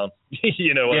around.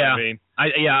 You know what I mean?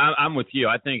 I'm with you.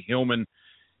 I think Hillman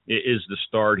is the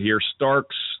start here.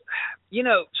 Starks,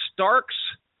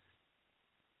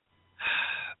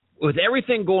 with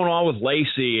everything going on with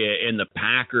Lacey and the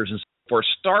Packers and so forth,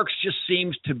 Starks just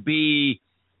seems to be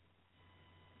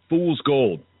fool's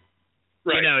gold.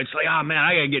 Right. It's like, oh, man,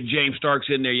 I got to get James Starks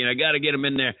in there. I got to get him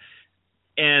in there.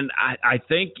 And I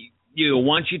think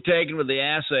once you take him to the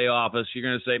assay office, you're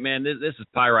going to say, man, this is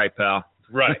pyrite, pal.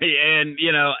 Right. And,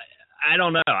 I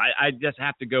don't know. I just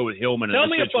have to go with Hillman in this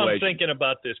situation. Tell me if I'm thinking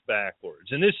about this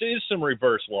backwards. And this is some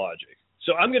reverse logic.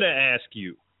 So I'm going to ask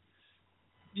you,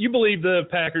 you believe the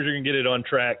Packers are going to get it on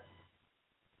track?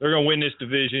 They're going to win this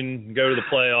division and go to the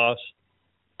playoffs?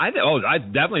 I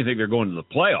definitely think they're going to the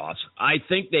playoffs. I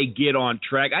think they get on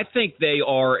track. I think they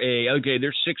are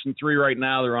they're 6-3 right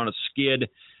now. They're on a skid.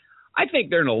 I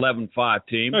think they're an 11-5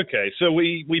 team. Okay, so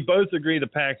we both agree the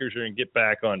Packers are going to get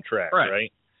back on track,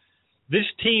 right? This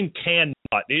team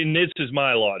cannot, and this is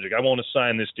my logic. I won't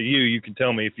assign this to you. You can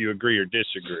tell me if you agree or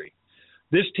disagree.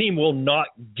 This team will not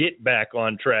get back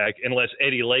on track unless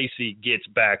Eddie Lacy gets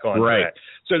back on track.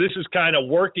 So this is kind of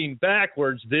working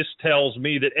backwards. This tells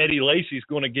me that Eddie Lacy's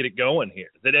going to get it going here,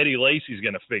 that Eddie Lacy's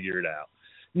going to figure it out.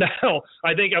 Now,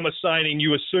 I think I'm assigning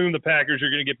you assume the Packers are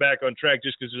going to get back on track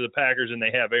just because they're the Packers and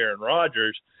they have Aaron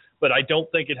Rodgers, but I don't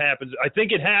think it happens. I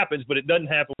think it happens, but it doesn't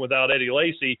happen without Eddie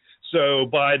Lacy. So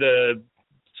by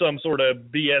some sort of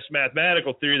BS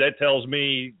mathematical theory, that tells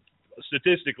me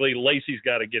statistically Lacy's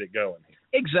got to get it going here.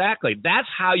 Exactly. That's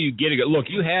how you get it. Look,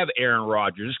 you have Aaron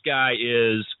Rodgers. This guy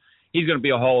he's going to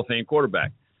be a Hall of Fame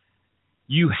quarterback.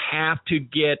 You have to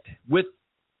get, with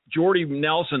Jordy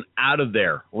Nelson out of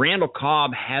there, Randall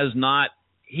Cobb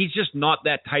he's just not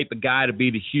that type of guy to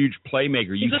be the huge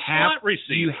playmaker. He's a slot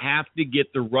receiver. You have to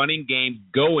get the running game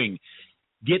going.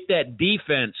 Get that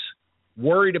defense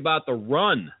worried about the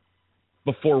run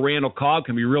before Randall Cobb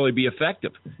can really be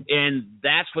effective. And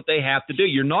that's what they have to do.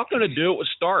 You're not going to do it with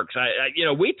Starks.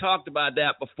 We talked about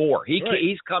that before.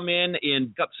 He's come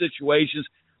in cup situations,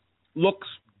 looks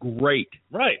great.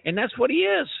 Right. And that's what he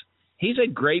is. He's a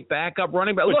great backup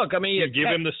running back. Look, you give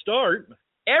him the start.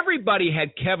 Everybody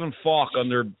had Kevin Falk on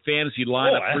their fantasy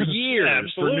lineup for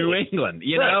years for New England,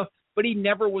 know, but he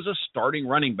never was a starting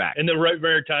running back. And the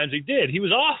rare times he did, he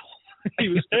was awful. He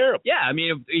was terrible. Yeah,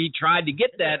 if he tried to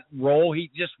get that role, he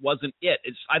just wasn't it.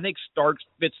 I think Starks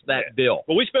fits that bill.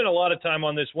 Well, we spent a lot of time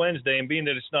on this Wednesday, and being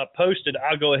that it's not posted,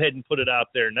 I'll go ahead and put it out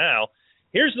there now.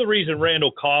 Here's the reason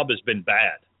Randall Cobb has been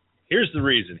bad. Here's the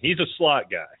reason. He's a slot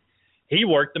guy. He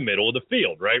worked the middle of the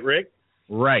field, right, Rick?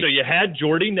 Right. So you had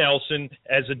Jordy Nelson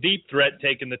as a deep threat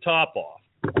taking the top off.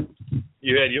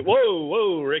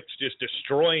 Whoa, Rick's just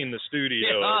destroying the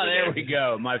studio. There we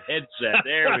go. My headset.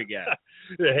 There we go.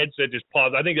 The headset just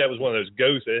popped. I think that was one of those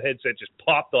ghosts. The headset just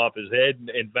popped off his head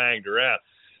and banged around.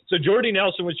 So Jordy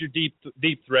Nelson was your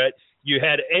deep threat. You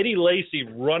had Eddie Lacy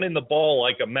running the ball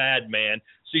like a madman.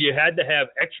 So you had to have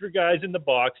extra guys in the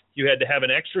box. You had to have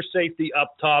an extra safety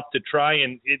up top to try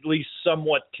and at least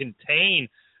somewhat contain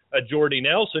Jordy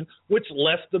Nelson, which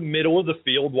left the middle of the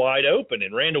field wide open.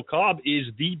 And Randall Cobb is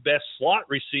the best slot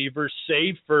receiver,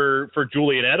 save for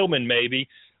Julian Edelman maybe.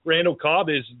 Randall Cobb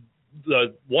is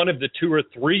one of the 2 or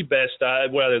 3 best,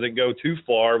 rather than go too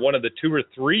far, one of the 2 or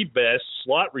 3 best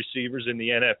slot receivers in the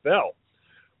NFL.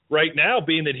 Right now,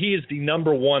 being that he is the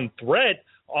number one threat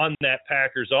on that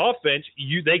Packers offense,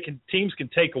 teams can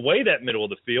take away that middle of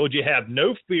the field. You have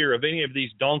no fear of any of these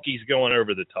donkeys going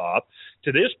over the top.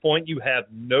 To this point, you have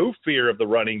no fear of the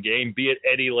running game, be it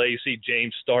Eddie Lacy,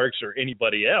 James Starks, or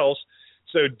anybody else.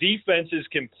 So defenses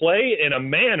can play in a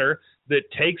manner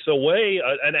that takes away,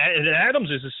 and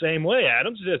Adams is the same way.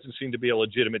 Adams doesn't seem to be a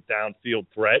legitimate downfield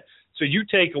threat. So you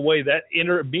take away that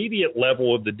intermediate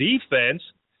level of the defense,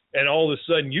 and all of a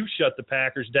sudden you shut the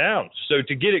Packers down. So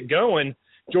to get it going,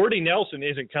 Jordy Nelson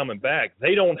isn't coming back.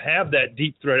 They don't have that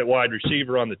deep threat at wide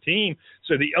receiver on the team.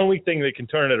 So the only thing that can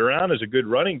turn it around is a good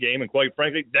running game. And quite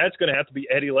frankly, that's going to have to be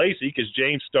Eddie Lacy because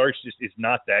James Starks just is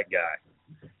not that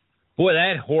guy. Boy,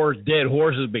 that dead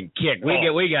horse has been kicked.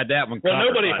 We got that one covered. Well,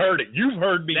 nobody heard it. You've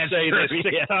heard me say this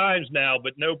 6 times now,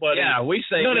 but nobody. Yeah, we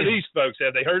say none of these folks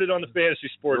have. They heard it on the Fantasy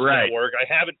Sports Network. I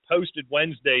haven't posted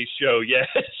Wednesday's show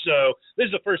yet, so this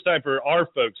is the first time for our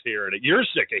folks hearing it. You're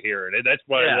sick of hearing it. That's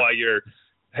why your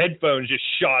headphones just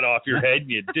shot off your head and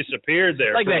you disappeared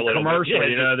there. Like for that a little commercial,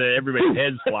 bit. that everybody's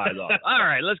head flies off. All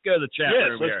right, let's go to the chat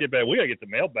room. Let's get back. We got to get the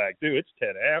mailbag, too. It's 10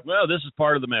 after. Well, this is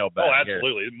part of the mailbag. Oh,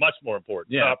 absolutely. Here. Much more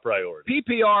important. Yeah. Top priority.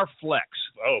 PPR flex.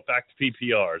 Oh, back to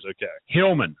PPRs. Okay.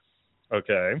 Hillman.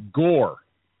 Okay. Gore.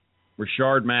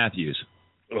 Rashard Matthews.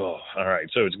 Oh, all right.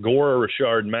 So it's Gore or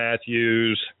Rashard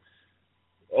Matthews.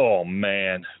 Oh,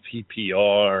 man.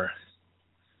 PPR.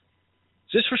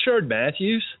 Is this Rashard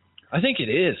Matthews? I think it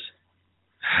is.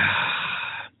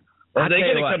 Are they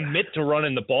going to commit to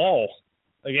running the ball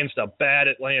against a bad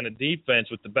Atlanta defense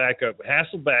with the backup?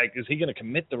 Hasselbeck, is he going to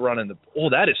commit to running the ball? Oh,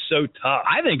 that is so tough.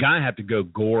 I think I have to go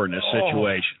Gore in this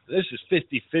situation. This is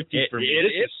 50-50 for me.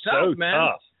 It's so tough, man.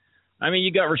 Tough. I mean,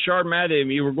 you got Rashard Matthews.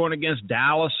 You were going against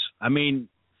Dallas. I mean,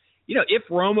 if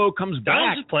Romo comes back.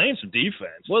 Dallas is playing some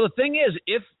defense. Well, the thing is,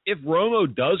 if Romo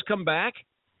does come back,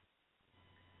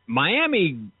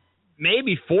 Miami may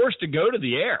be forced to go to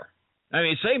the air. I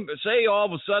mean, say all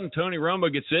of a sudden Tony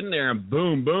Romo gets in there and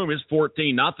boom, it's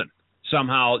 14-0.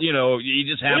 Somehow, he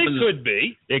just happens. Well, it could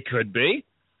be. It could be.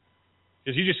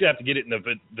 Because you just have to get it in the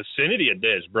vicinity of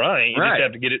Des Bryant. You just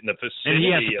have to get it in the vicinity.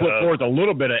 And he has to put forth a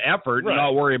little bit of effort and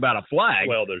not worry about a flag.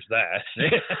 Well, there's that.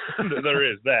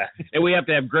 There is that. And we have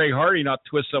to have Greg Hardy not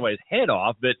twist somebody's head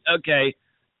off. But, okay,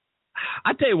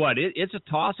 I tell you what, it's a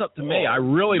toss-up to me. I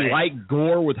really like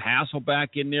Gore with Hasselbeck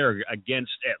in there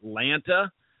against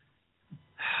Atlanta.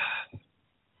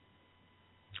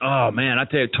 Oh, man, I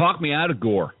tell you, talk me out of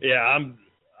Gore. Yeah,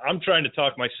 I'm trying to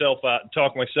talk myself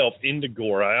into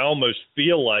Gore. I almost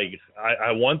feel like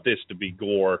I want this to be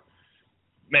Gore.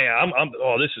 Man,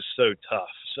 this is so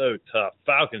tough.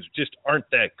 Falcons just aren't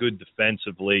that good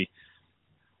defensively.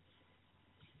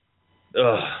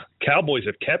 Cowboys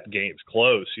have kept games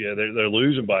close. Yeah, they're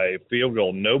losing by a field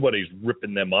goal. Nobody's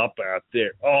ripping them up out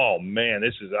there. Oh man,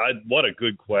 what a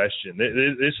good question.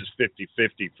 This is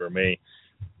 50-50 for me.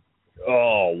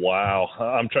 Oh wow,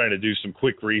 I'm trying to do some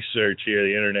quick research here.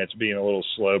 The internet's being a little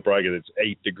slow, probably because it's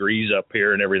 8 degrees up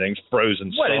here and everything's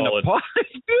frozen solid. In the park?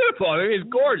 It's beautiful. I mean, it's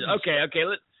gorgeous. Okay.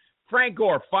 Frank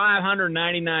Gore,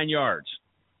 599 yards,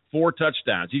 4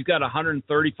 touchdowns. He's got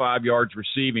 135 yards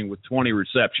receiving with 20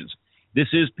 receptions. This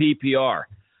is PPR.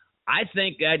 I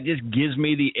think that just gives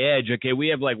me the edge. Okay, we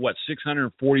have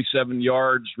 647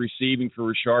 yards receiving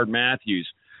for Rashard Matthews.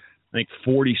 I think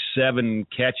 47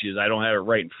 catches. I don't have it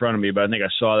right in front of me, but I think I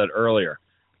saw that earlier.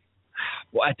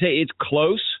 Well, I tell you, it's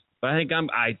close, but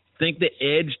I think the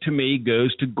edge to me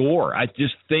goes to Gore. I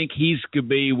just think he's could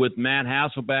be with Matt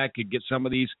Hasselbeck, could get some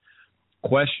of these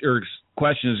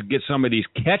questions, get some of these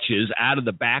catches out of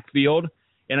the backfield,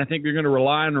 and I think they're going to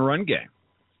rely on the run game.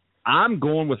 I'm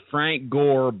going with Frank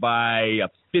Gore by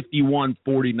 51-49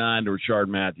 to Rashard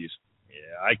Matthews.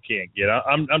 Yeah, I can't get.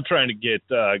 I'm trying to get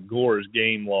Gore's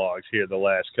game logs here the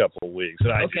last couple of weeks.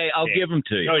 Okay, I'll give them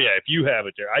to you. Oh yeah, if you have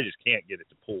it there, I just can't get it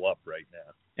to pull up right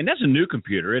now. And that's a new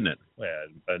computer, isn't it? Well,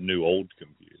 a new old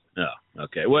computer. Oh,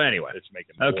 okay. Well, anyway, it's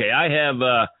making. Okay, I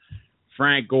have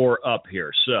Frank Gore up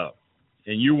here. So,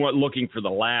 and you were looking for the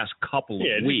last couple of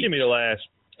weeks. Yeah, just give me the last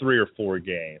 3 or 4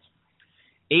 games.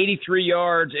 83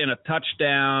 yards and a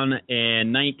touchdown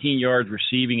and 19 yards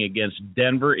receiving against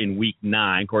Denver in Week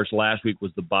 9. Of course, last week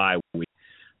was the bye week.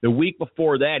 The week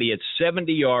before that, he had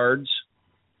 70 yards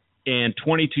and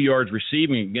 22 yards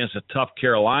receiving against a tough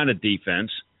Carolina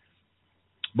defense.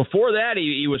 Before that,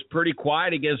 he was pretty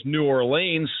quiet against New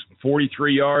Orleans,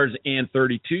 43 yards and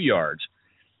 32 yards.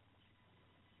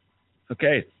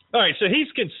 Okay. All right, so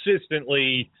he's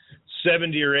consistently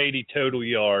 70 or 80 total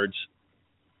yards.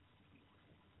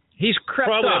 He's crept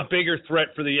probably up. A bigger threat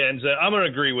for the end zone. I'm going to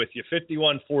agree with you.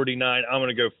 51-49, I'm going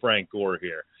to go Frank Gore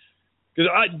here. Because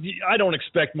I don't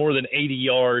expect more than 80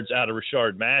 yards out of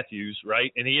Rashard Matthews,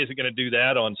 right? And he isn't going to do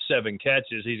that on 7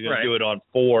 catches. He's going to do it on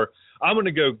 4. I'm going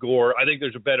to go Gore. I think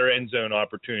there's a better end zone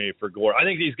opportunity for Gore. I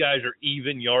think these guys are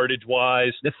even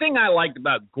yardage-wise. The thing I liked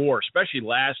about Gore, especially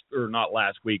not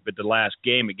last week, but the last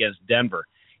game against Denver,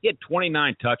 he had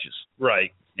 29 touches.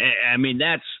 Right. I mean,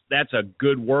 that's a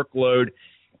good workload.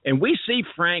 And we see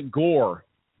Frank Gore,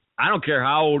 I don't care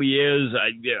how old he is.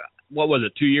 What was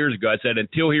it, 2 years ago? I said,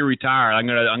 until he retires, I'm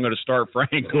gonna start Frank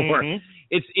Gore. Mm-hmm.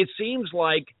 It seems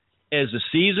like as the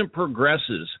season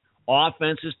progresses,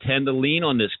 offenses tend to lean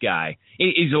on this guy.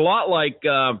 He's a lot like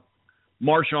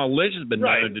Marshawn Lynch has been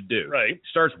known to do. Right.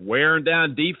 Starts wearing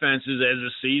down defenses as the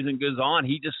season goes on.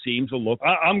 He just seems to look.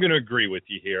 I'm going to agree with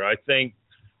you here. I think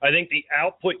the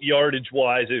output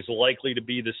yardage-wise is likely to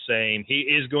be the same. He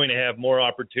is going to have more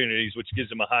opportunities, which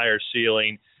gives him a higher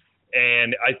ceiling,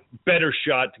 and a better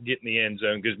shot to get in the end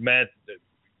zone because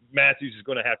Matthews is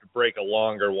going to have to break a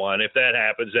longer one. If that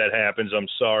happens, that happens. I'm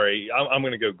sorry. I'm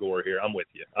going to go Gore here. I'm with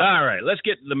you. All right, let's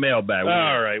get to the mailbag.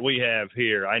 All right, we have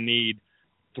here. I need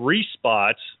 3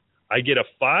 spots. I get a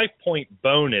 5-point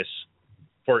bonus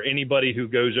for anybody who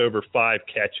goes over 5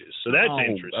 catches. So that's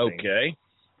interesting. Okay.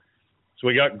 So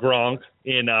we got Gronk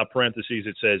in parentheses.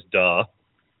 It says duh.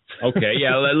 Okay,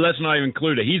 yeah, let's not even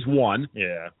include it. He's 1.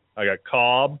 Yeah. I got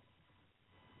Cobb,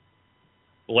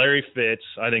 Larry Fitz.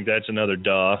 I think that's another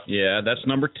duh. Yeah, that's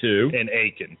number 2. And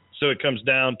Aiken. So it comes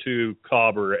down to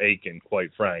Cobb or Aiken, quite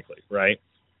frankly, right?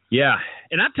 Yeah,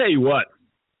 and I tell you what,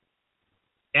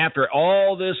 after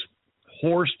all this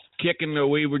horse kicking that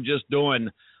we were just doing,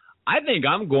 I think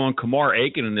I'm going Kamar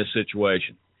Aiken in this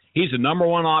situation. He's the number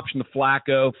 1 option to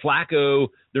Flacco. Flacco,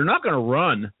 they're not going to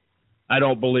run, I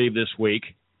don't believe, this week.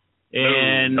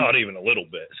 And no, not even a little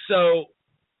bit. So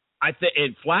I think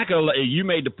Flacco, you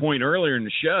made the point earlier in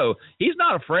the show, he's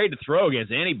not afraid to throw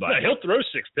against anybody. Yeah, he'll throw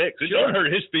 6 picks. It don't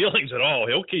hurt his feelings at all.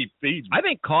 He'll keep feeding. I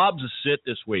think Cobb's a sit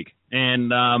this week.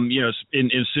 And,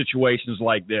 in situations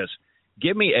like this,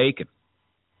 give me Aiken.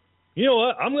 You know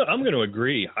what? I'm going to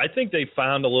agree. I think they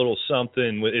found a little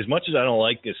something. As much as I don't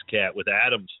like this cat with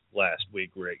Adams last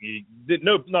week, Rick. He did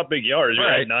not big yards. He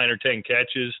had 9 or 10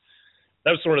 catches.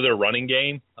 That was sort of their running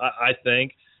game, I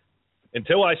think.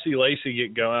 Until I see Lacey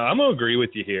get going, I'm going to agree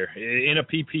with you here. In a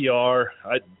PPR,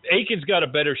 Aiken's got a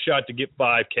better shot to get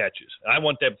 5 catches. I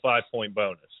want that 5-point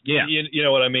bonus. Yeah. You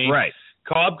know what I mean? Right.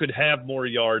 Cobb could have more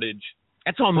yardage.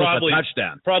 That's almost a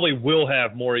touchdown. Probably will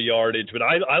have more yardage, but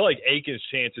I like Aiken's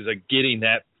chances of getting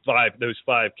those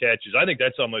 5 catches. I think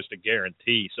that's almost a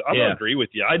guarantee. So I'm going to agree with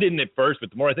you. I didn't at first,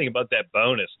 but the more I think about that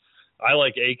bonus, I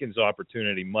like Aiken's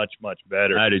opportunity much, much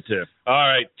better. I do too. All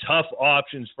right, tough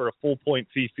options for a full-point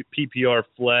PPR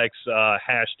flex,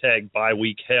 hashtag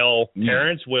bye-week hell.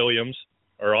 Terrence Williams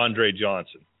or Andre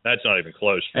Johnson. That's not even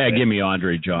close. Give me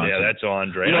Andre Johnson. Yeah, that's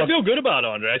Andre. I feel good about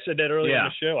Andre. I said that earlier in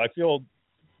the show. I feel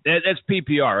that's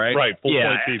PPR, right? Right,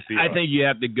 full-point PPR. I think you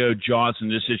have to go Johnson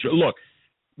this situation. Look,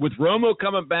 with Romo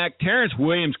coming back, Terrence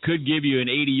Williams could give you an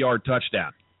 80-yard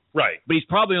touchdown. Right. But he's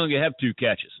probably only going to have 2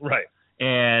 catches. Right.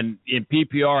 And in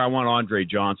PPR, I want Andre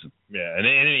Johnson. Yeah, and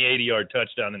any 80-yard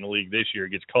touchdown in the league this year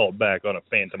gets called back on a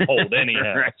phantom hold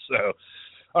anyhow. Right. So,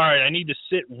 all right, I need to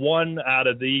sit 1 out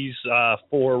of these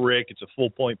 4, Rick. It's a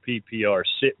full-point PPR.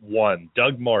 Sit 1.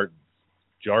 Doug Martin,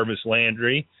 Jarvis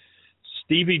Landry,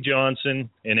 Stevie Johnson,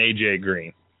 and A.J.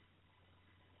 Green.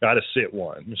 Got to sit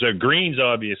 1. So Green's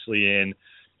obviously in.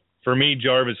 For me,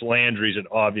 Jarvis Landry's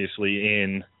obviously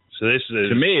in. So this is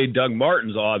to me, Doug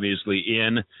Martin's obviously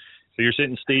in. So you're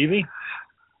sitting Stevie?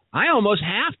 I almost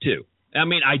have to. I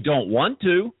mean, I don't want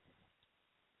to.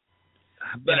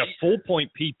 But in a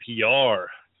full-point PPR,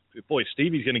 boy,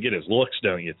 Stevie's going to get his looks,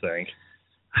 don't you think?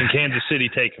 Can Kansas City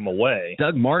take him away?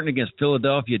 Doug Martin against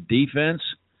Philadelphia defense?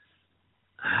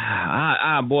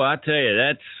 Boy, I tell you,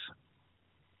 that's...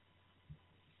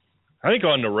 I think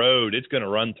on the road, it's going to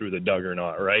run through the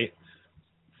Duggernaut, right?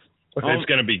 It's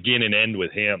going to begin and end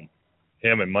with him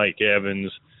and Mike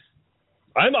Evans.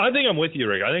 I think I'm with you,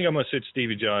 Rick. I think I'm going to sit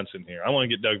Stevie Johnson here. I want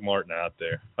to get Doug Martin out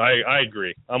there. I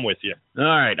agree. I'm with you. All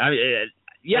right.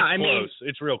 Close.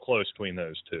 It's real close between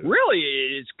those two. Really,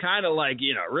 it's kind of like,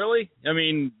 really? I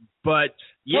mean, but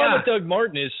yeah. Well, Doug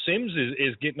Martin is Sims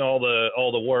is getting all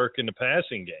the work in the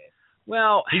passing game.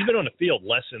 Well, he's been on the field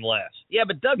less and less. Yeah,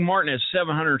 but Doug Martin has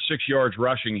 706 yards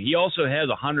rushing. He also has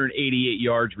 188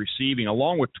 yards receiving,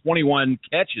 along with 21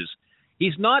 catches.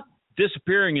 He's not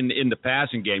disappearing in the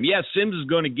passing game. Yeah, Sims is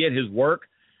going to get his work,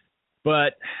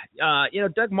 but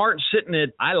Doug Martin sitting at.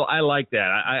 I like that.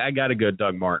 I got to go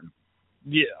Doug Martin.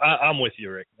 Yeah, I'm with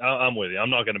you, Rick. I'm with you. I'm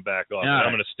not going to back off. Right.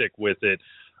 I'm going to stick with it.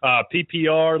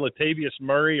 PPR, Latavius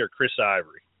Murray or Chris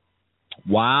Ivory?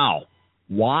 Wow.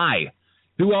 Why?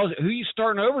 Who else? Who are you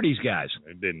starting over these guys?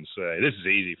 It didn't say. This is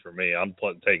easy for me. I'm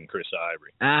taking Chris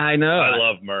Ivory. I know. I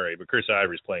love Murray, but Chris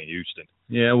Ivory's playing Houston.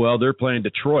 Yeah, well, they're playing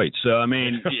Detroit. So, I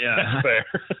mean, yeah. That's fair.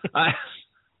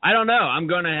 I don't know. I'm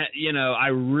going to, I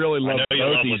really love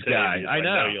both these guys. I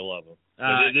know you love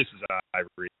them. This is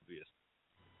Ivory.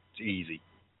 It's easy.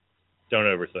 Don't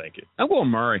overthink it. I'm going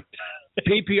Murray.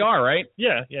 PPR, right?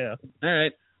 Yeah. All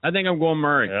right. I think I'm going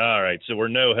Murray. All right, so we're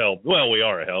no help. Well, we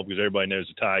are a help because everybody knows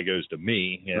the tie goes to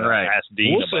me. You know, right. Ask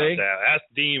Dean we'll about see. that. Ask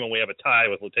Dean when we have a tie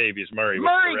with Latavius Murray.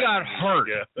 Murray got hurt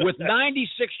with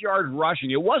 96 yards rushing.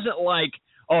 It wasn't like,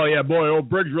 oh, yeah, boy, old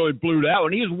Briggs really blew that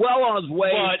one. He was well on his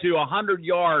way to 100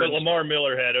 yards. But Lamar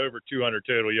Miller had over 200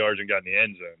 total yards and got in the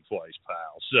end zone twice,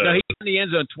 pal. So no, he got in the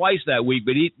end zone twice that week,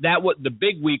 but the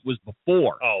big week was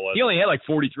before. Oh, he only had like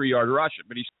 43 yards rushing,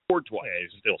 but he scored twice. Yeah,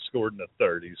 he still scored in the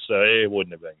 30s, so it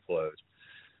wouldn't have been close.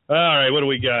 All right, what do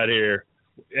we got here?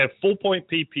 At full point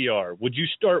PPR, would you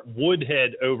start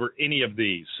Woodhead over any of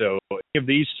these? So any of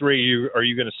these three, are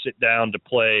you going to sit down to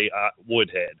play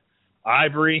Woodhead?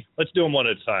 Ivory, let's do them one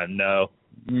at a time. No.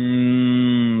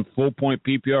 Full point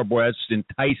PPR, boy, that's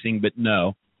enticing, but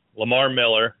no. Lamar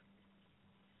Miller,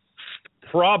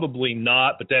 probably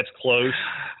not, but that's close.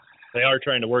 They are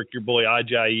trying to work your boy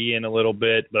Ajayi in a little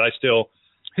bit, but I still.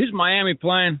 Who's Miami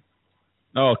playing?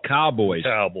 Oh, Cowboys.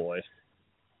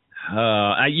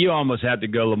 You almost have to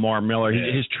go Lamar Miller.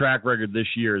 Yeah. His track record this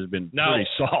year has been pretty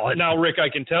solid. Now, Rick, I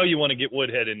can tell you want to get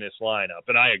Woodhead in this lineup,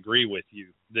 and I agree with you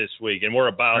this week, and we're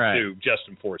about to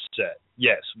Justin Forsett.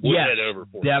 Yes, Woodhead over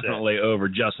Forsett. Definitely over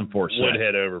Justin Forsett.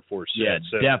 Woodhead over Forsett. Yeah,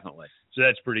 definitely. So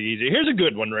that's pretty easy. Here's a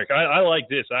good one, Rick. I like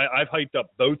this. I've hyped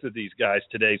up both of these guys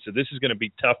today, so this is going to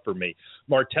be tough for me.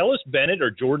 Martellus Bennett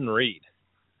or Jordan Reed?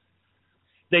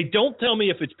 They don't tell me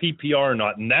if it's PPR or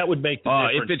not, and that would make the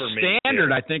difference for me. If it's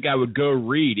standard, I think I would go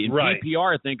Reed. In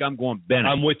PPR, I think I'm going Bennett.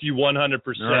 I'm with you 100%.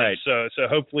 Right. So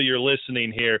hopefully you're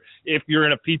listening here. If you're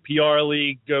in a PPR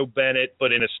league, go Bennett,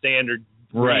 but in a standard,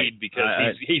 Reed,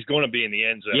 because he's going to be in the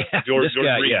end zone. Yeah, George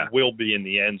Reed will be in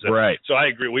the end zone. Right. So I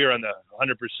agree. We are on the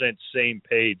 100% same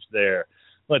page there.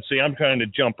 Let's see. I'm trying to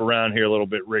jump around here a little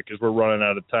bit, Rick, because we're running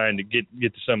out of time to get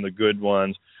to some of the good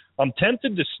ones. I'm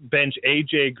tempted to bench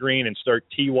A.J. Green and start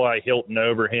T.Y. Hilton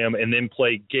over him and then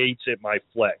play Gates at my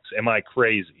flex. Am I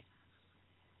crazy?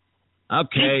 Okay.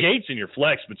 Keep Gates in your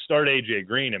flex, but start A.J.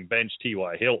 Green and bench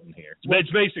T.Y. Hilton here. It's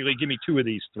basically give me two of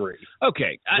these three.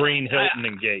 Okay. Green, Hilton,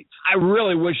 and Gates. I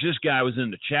really wish this guy was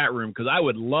in the chat room because I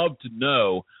would love to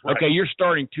know, okay, you're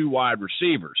starting two wide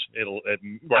receivers.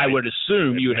 I would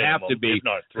assume you would have to be. If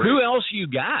not three. Who else you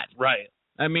got? Right.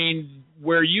 I mean,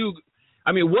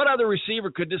 what other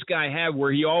receiver could this guy have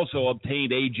where he also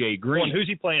obtained A.J. Green? Well, and who's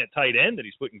he playing at tight end that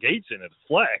he's putting Gates in at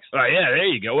flex? Oh, yeah, there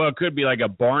you go. Well, it could be like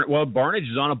Barnage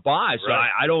is on a bye, so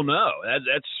I don't know.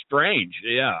 That's strange.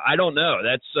 Yeah, I don't know.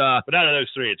 But out of those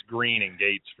three, it's Green and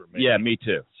Gates for me. Yeah, me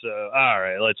too. So, all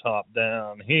right, let's hop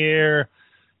down here.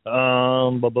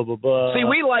 See,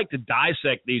 we like to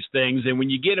dissect these things, and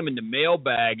when you get them in the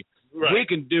mailbag, we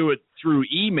can do it through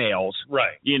emails,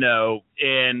 right?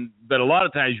 But a lot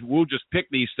of times we'll just pick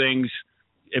these things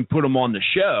and put them on the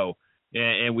show,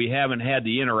 and we haven't had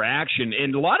the interaction.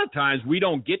 And a lot of times we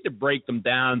don't get to break them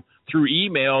down through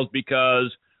emails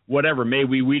because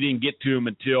maybe we didn't get to them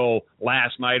until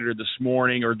last night or this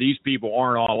morning, or these people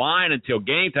aren't online until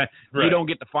game time. Right. We don't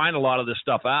get to find a lot of this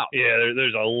stuff out. Yeah,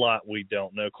 there's a lot we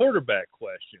don't know. Quarterback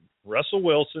question: Russell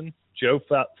Wilson, Joe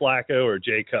Flacco, or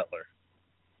Jay Cutler?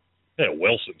 Yeah,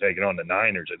 Wilson taking on the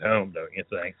Niners at home, don't you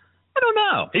think? I don't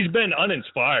know. He's been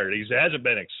uninspired. He hasn't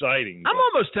been exciting. I'm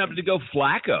almost tempted to go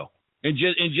Flacco and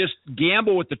just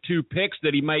gamble with the two picks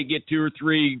that he might get 2 or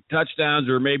 3 touchdowns,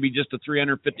 or maybe just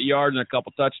 350 yards and a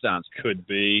couple touchdowns. Could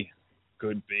be.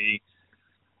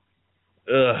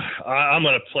 I'm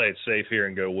going to play it safe here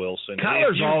and go Wilson.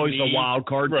 Kyler's always a wild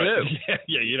card, too.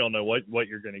 Yeah, you don't know what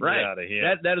you're going to get out of him.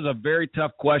 That is a very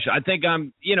tough question. I think I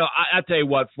tell you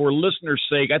what, for listeners'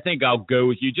 sake, I think I'll go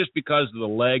with you just because of the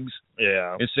legs.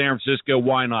 Yeah. In San Francisco,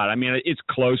 why not? I mean, it's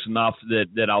close enough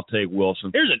that I'll take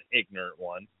Wilson. Here's an ignorant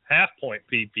one. Half-point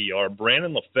PPR,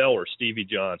 Brandon LaFell or Stevie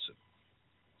Johnson?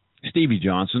 Stevie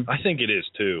Johnson. I think it is,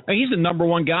 too. He's the number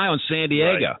 1 guy on San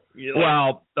Diego. Right.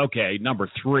 Well, okay, number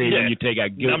 3 when you take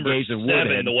out Gaze and Woodhead.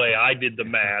 Number 7, the way I did the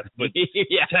math, but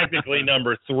technically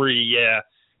number 3,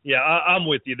 Yeah, I'm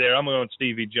with you there. I'm going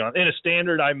Stevie Johnson. In a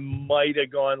standard, I might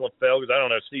have gone LaFell because I don't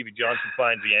know if Stevie Johnson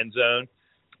finds the end zone.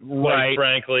 Right.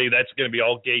 Frankly, that's going to be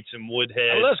all Gates and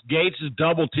Woodhead. Unless Gates is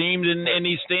double teamed and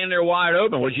he's standing there wide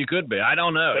open, which he could be. I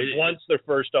don't know. But once their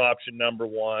first option, number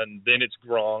 1, then it's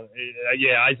Gronk.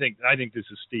 Yeah, I think this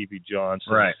is Stevie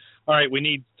Johnson. Right. All right, we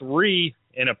need 3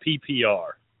 in a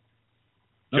PPR.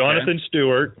 Jonathan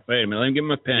Stewart. Wait a minute, let me get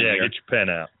my pen here. Yeah, get your pen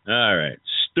out. All right.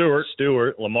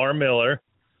 Stewart, Lamar Miller.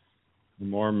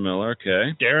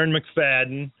 Okay. Darren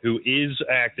McFadden, who is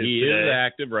active today. He is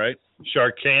active, right.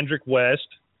 Sharkandrick West.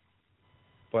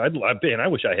 Well, I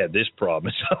wish I had this problem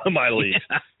in some of my leagues.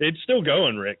 Yeah. It's still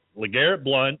going, Rick. LeGarrette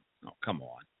Blount. Oh, come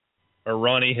on. Or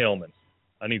Ronnie Hillman.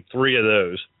 I need 3 of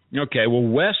those. Okay, well,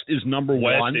 West is number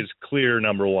one. West is clear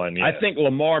number one, yeah. I think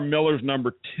Lamar Miller's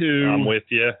number two. I'm with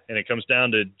you. And it comes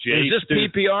down to Jay Is this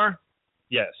PPR?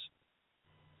 Yes.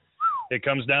 It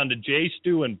comes down to Jay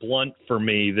Stu and Blunt for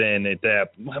me then at that.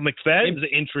 McFadden's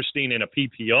interesting in a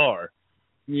PPR.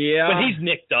 Yeah. But he's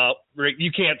nicked up. Rick,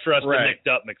 you can't trust the nicked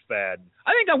up McFadden.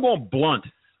 I think I'm going Blunt.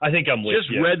 I think I'm with Just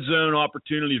you. red zone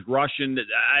opportunities rushing.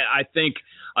 I think,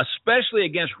 especially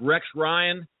against Rex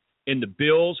Ryan and the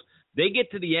Bills, they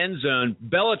get to the end zone,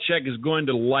 Belichick is going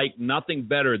to like nothing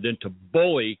better than to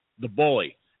bully the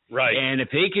bully. Right. And if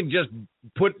he can just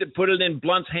put it in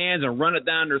Blunt's hands and run it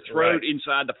down their throat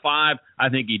inside the 5, I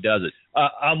think he does it.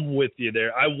 I'm with you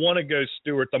there. I want to go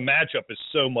Stewart. The matchup is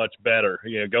so much better,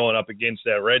 going up against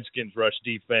that Redskins rush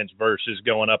defense versus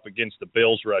going up against the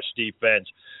Bills rush defense.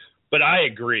 But I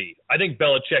agree. I think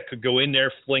Belichick could go in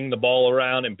there, fling the ball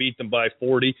around, and beat them by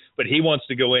 40. But he wants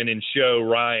to go in and show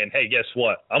Ryan, hey, guess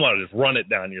what? I'm going to just run it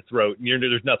down your throat, and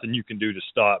there's nothing you can do to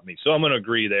stop me. So I'm going to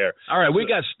agree there. All right, we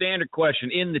got standard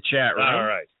question in the chat room. All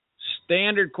right.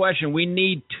 Standard question. We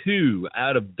need 2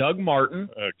 out of Doug Martin.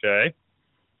 Okay.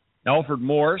 Alfred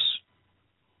Morris.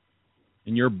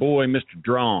 And your boy, Mr.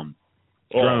 Drawn.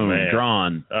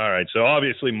 Drawn. All right, so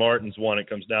obviously Martin's one. It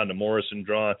comes down to Morris and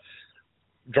Drawn.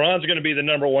 Drawn's going to be the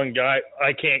number one guy.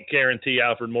 I can't guarantee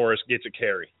Alfred Morris gets a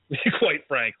carry, quite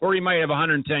frankly. Or he might have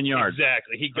 110 yards.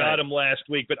 Exactly. He got him last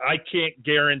week, but I can't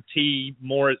guarantee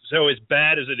Morris. So as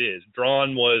bad as it is,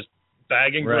 Drawn was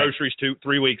bagging groceries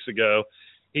 3 weeks ago.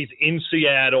 He's in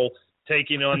Seattle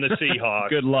taking on the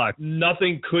Seahawks. Good luck.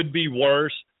 Nothing could be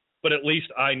worse, but at least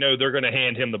I know they're going to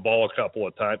hand him the ball a couple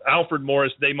of times. Alfred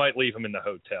Morris, they might leave him in the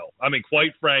hotel. I mean,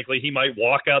 quite frankly, he might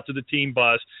walk out to the team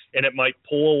bus, and it might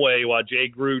pull away while Jay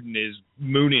Gruden is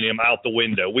mooning him out the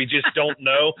window. We just don't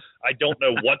know. I don't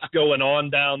know what's going on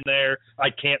down there. I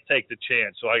can't take the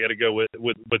chance, so I got to go with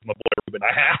my boy Ruben.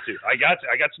 I have to. I got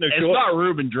no choice. It's not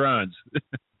Ruben Drones.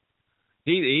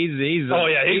 He's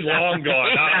long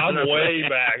gone. I'm way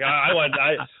back.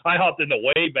 I hopped in the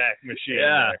way back machine.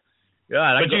 Yeah.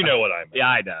 God, but you know what I mean. Yeah,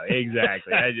 I know.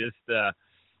 Exactly. I just,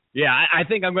 I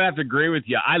think I'm going to have to agree with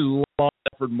you. I love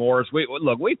Alfred Morris.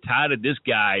 We've touted this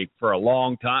guy for a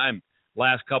long time,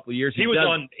 last couple of years. He was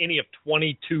on any of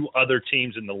 22 other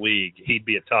teams in the league. He'd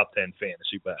be a top 10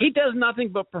 fantasy back. He does nothing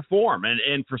but perform,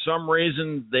 and for some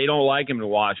reason they don't like him in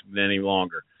Washington any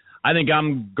longer. I think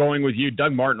I'm going with you.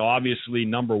 Doug Martin, obviously,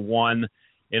 number one,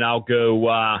 and I'll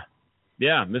go,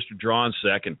 Mr. Drawn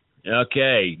second.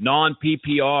 Okay,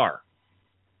 non-PPR.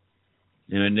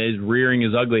 And is rearing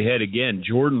his ugly head again.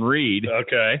 Jordan Reed.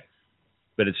 Okay.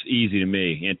 But it's easy to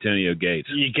me. Antonio Gates.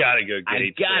 You got to go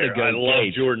Gates. I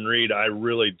love Jordan Reed. I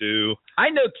really do. I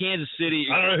know Kansas City.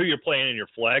 I don't know who you're playing in your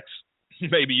flex.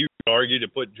 Maybe you could argue to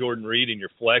put Jordan Reed in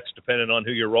your flex, depending on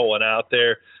who you're rolling out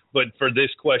there. But for this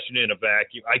question in a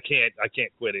vacuum, I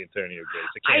can't quit Antonio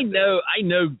Gates. I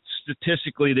know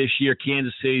statistically this year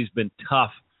Kansas City's been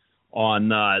tough on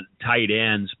tight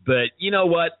ends. But you know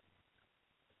what?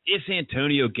 It's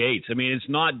Antonio Gates. I mean, it's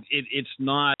not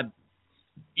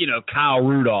Kyle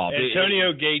Rudolph.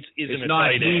 Antonio Gates isn't a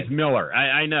tight end. It's not Heath end. Miller.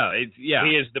 I know.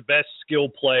 He is the best skill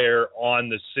player on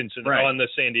the on the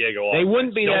San Diego offense. They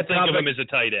wouldn't be Don't that think tough of him as a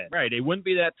tight end. Right. They wouldn't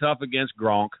be that tough against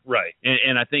Gronk. Right.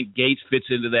 And I think Gates fits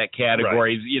into that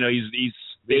category. Right. He's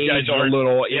these guys aren't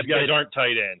little. These guys aren't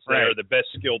tight ends. They are the best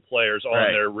skill players on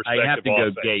their respective offense. I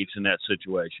have to go Gates in that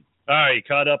situation. All right,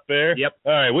 caught up there? Yep.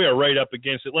 All right, we are right up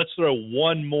against it. Let's throw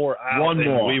one more out,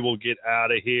 and we will get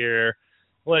out of here.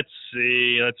 Let's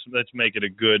see. Let's make it a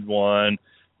good one.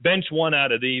 Bench one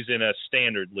out of these in a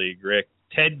standard league, Rick.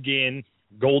 Ted Ginn,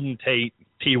 Golden Tate,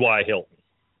 T.Y. Hilton.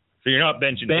 So you're not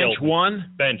benching bench Hilton.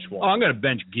 One? Bench one. Oh, I'm going to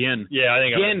bench Ginn. Yeah, I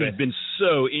think Ginn has been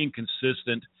so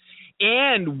inconsistent.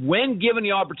 And when given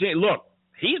the opportunity, look,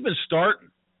 he's been starting,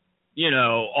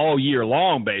 all year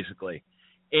long, basically.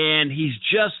 And he's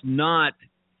just not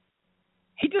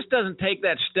 – he just doesn't take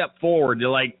that step forward to,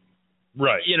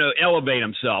 elevate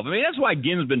himself. I mean, that's why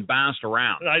Ginn's been bounced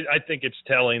around. I think it's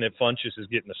telling that Funchess is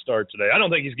getting a start today. I don't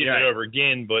think he's getting it over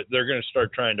Ginn, but they're going to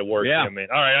start trying to work him in.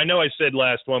 All right, I know I said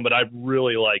last one, but I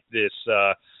really like this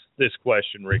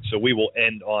question, Rick, so we will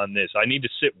end on this. I need to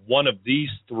sit one of these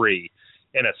three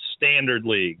in a standard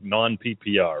league,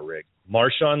 non-PPR, Rick.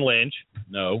 Marshawn Lynch.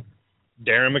 No.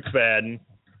 Darren McFadden.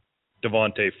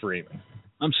 Devontae Freeman.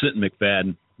 I'm sitting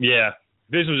McFadden. Yeah.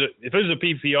 If it was a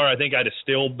PPR, I think I'd have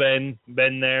still been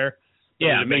there.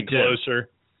 Yeah, me too. Closer.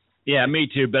 Yeah, me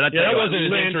too. But that wasn't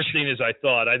as interesting as I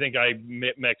thought. I think I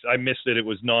missed it. It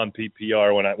was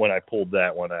non-PPR when I pulled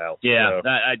that one out. Yeah, so,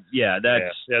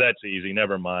 that's that's easy.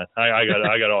 Never mind. I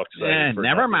got all excited.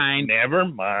 Never mind. Never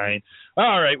mind.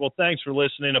 All right. Well, thanks for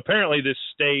listening. Apparently, this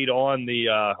stayed on the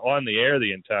air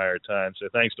the entire time, so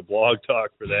thanks to Blog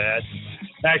Talk for that.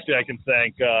 Actually, I can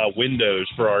thank Windows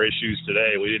for our issues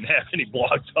today. We didn't have any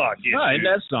Blog Talk issues. Oh, and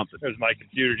that's something. There's my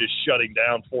computer just shutting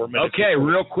down 4 minutes. Okay,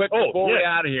 real quick before yeah. we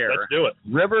out of here. Let's do it.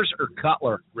 Rivers or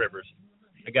Cutler? Rivers.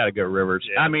 I got to go Rivers.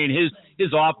 Yeah. I mean,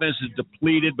 his offense is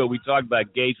depleted, but we talked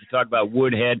about Gates. We talked about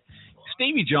Woodhead.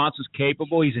 Stevie Johnson's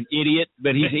capable. He's an idiot,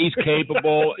 but he's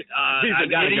capable. He's an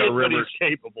idiot, go Rivers. but he's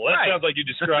capable. That sounds like you're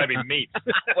describing me.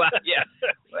 Well,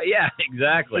 yeah,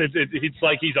 exactly. It's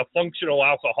like he's a functional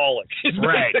alcoholic.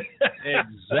 Right,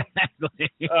 exactly.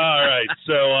 All right,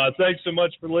 so thanks so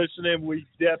much for listening. We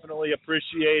definitely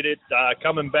appreciate it.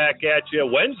 Coming back at you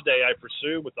Wednesday, I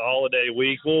presume, with the holiday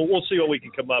week. We'll see what we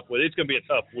can come up with. It's going to be a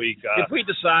tough week. If we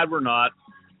decide we're not,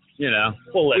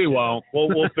 we won't.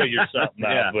 We'll figure something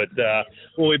out. But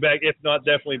we'll be back. If not,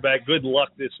 definitely back. Good luck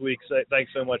this week.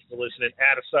 Thanks so much for listening.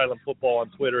 @Asylum Football on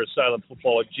Twitter,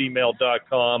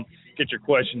 asylumfootball@gmail.com. Get your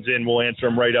questions in. We'll answer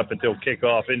them right up until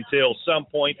kickoff. Until some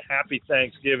point, happy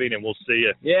Thanksgiving, and we'll see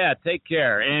you. Yeah, take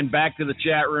care. And back to the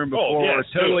chat room before we're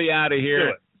totally out of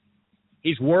here.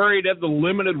 He's worried of the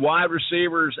limited wide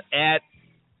receivers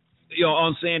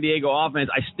on San Diego offense.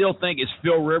 I still think it's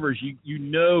Phil Rivers. You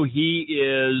know he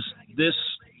is this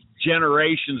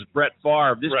generation's Brett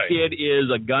Favre. This kid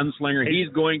is a gunslinger. He's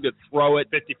going to throw it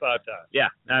 55 times. Yeah,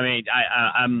 I mean,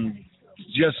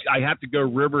 I have to go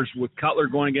Rivers with Cutler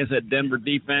going against that Denver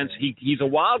defense. He's a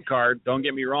wild card. Don't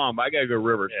get me wrong, but I got to go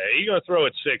Rivers. Yeah, he's going to throw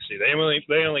it 60. They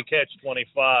only catch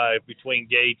 25 between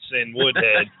Gates and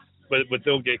Woodhead. But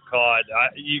they'll get caught.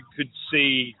 You could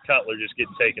see Cutler just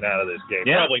getting taken out of this game.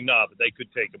 Yeah. Probably not, but they could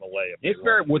take him away.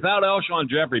 Without Alshon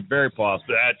Jeffrey, very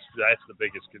possible. That's the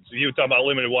biggest concern. You were talking about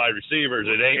limited wide receivers.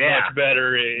 It ain't much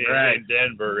better in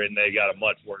Denver, and they got a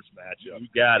much worse matchup. You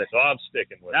got it. So I'm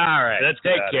sticking with it. All right. Let's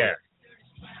take care.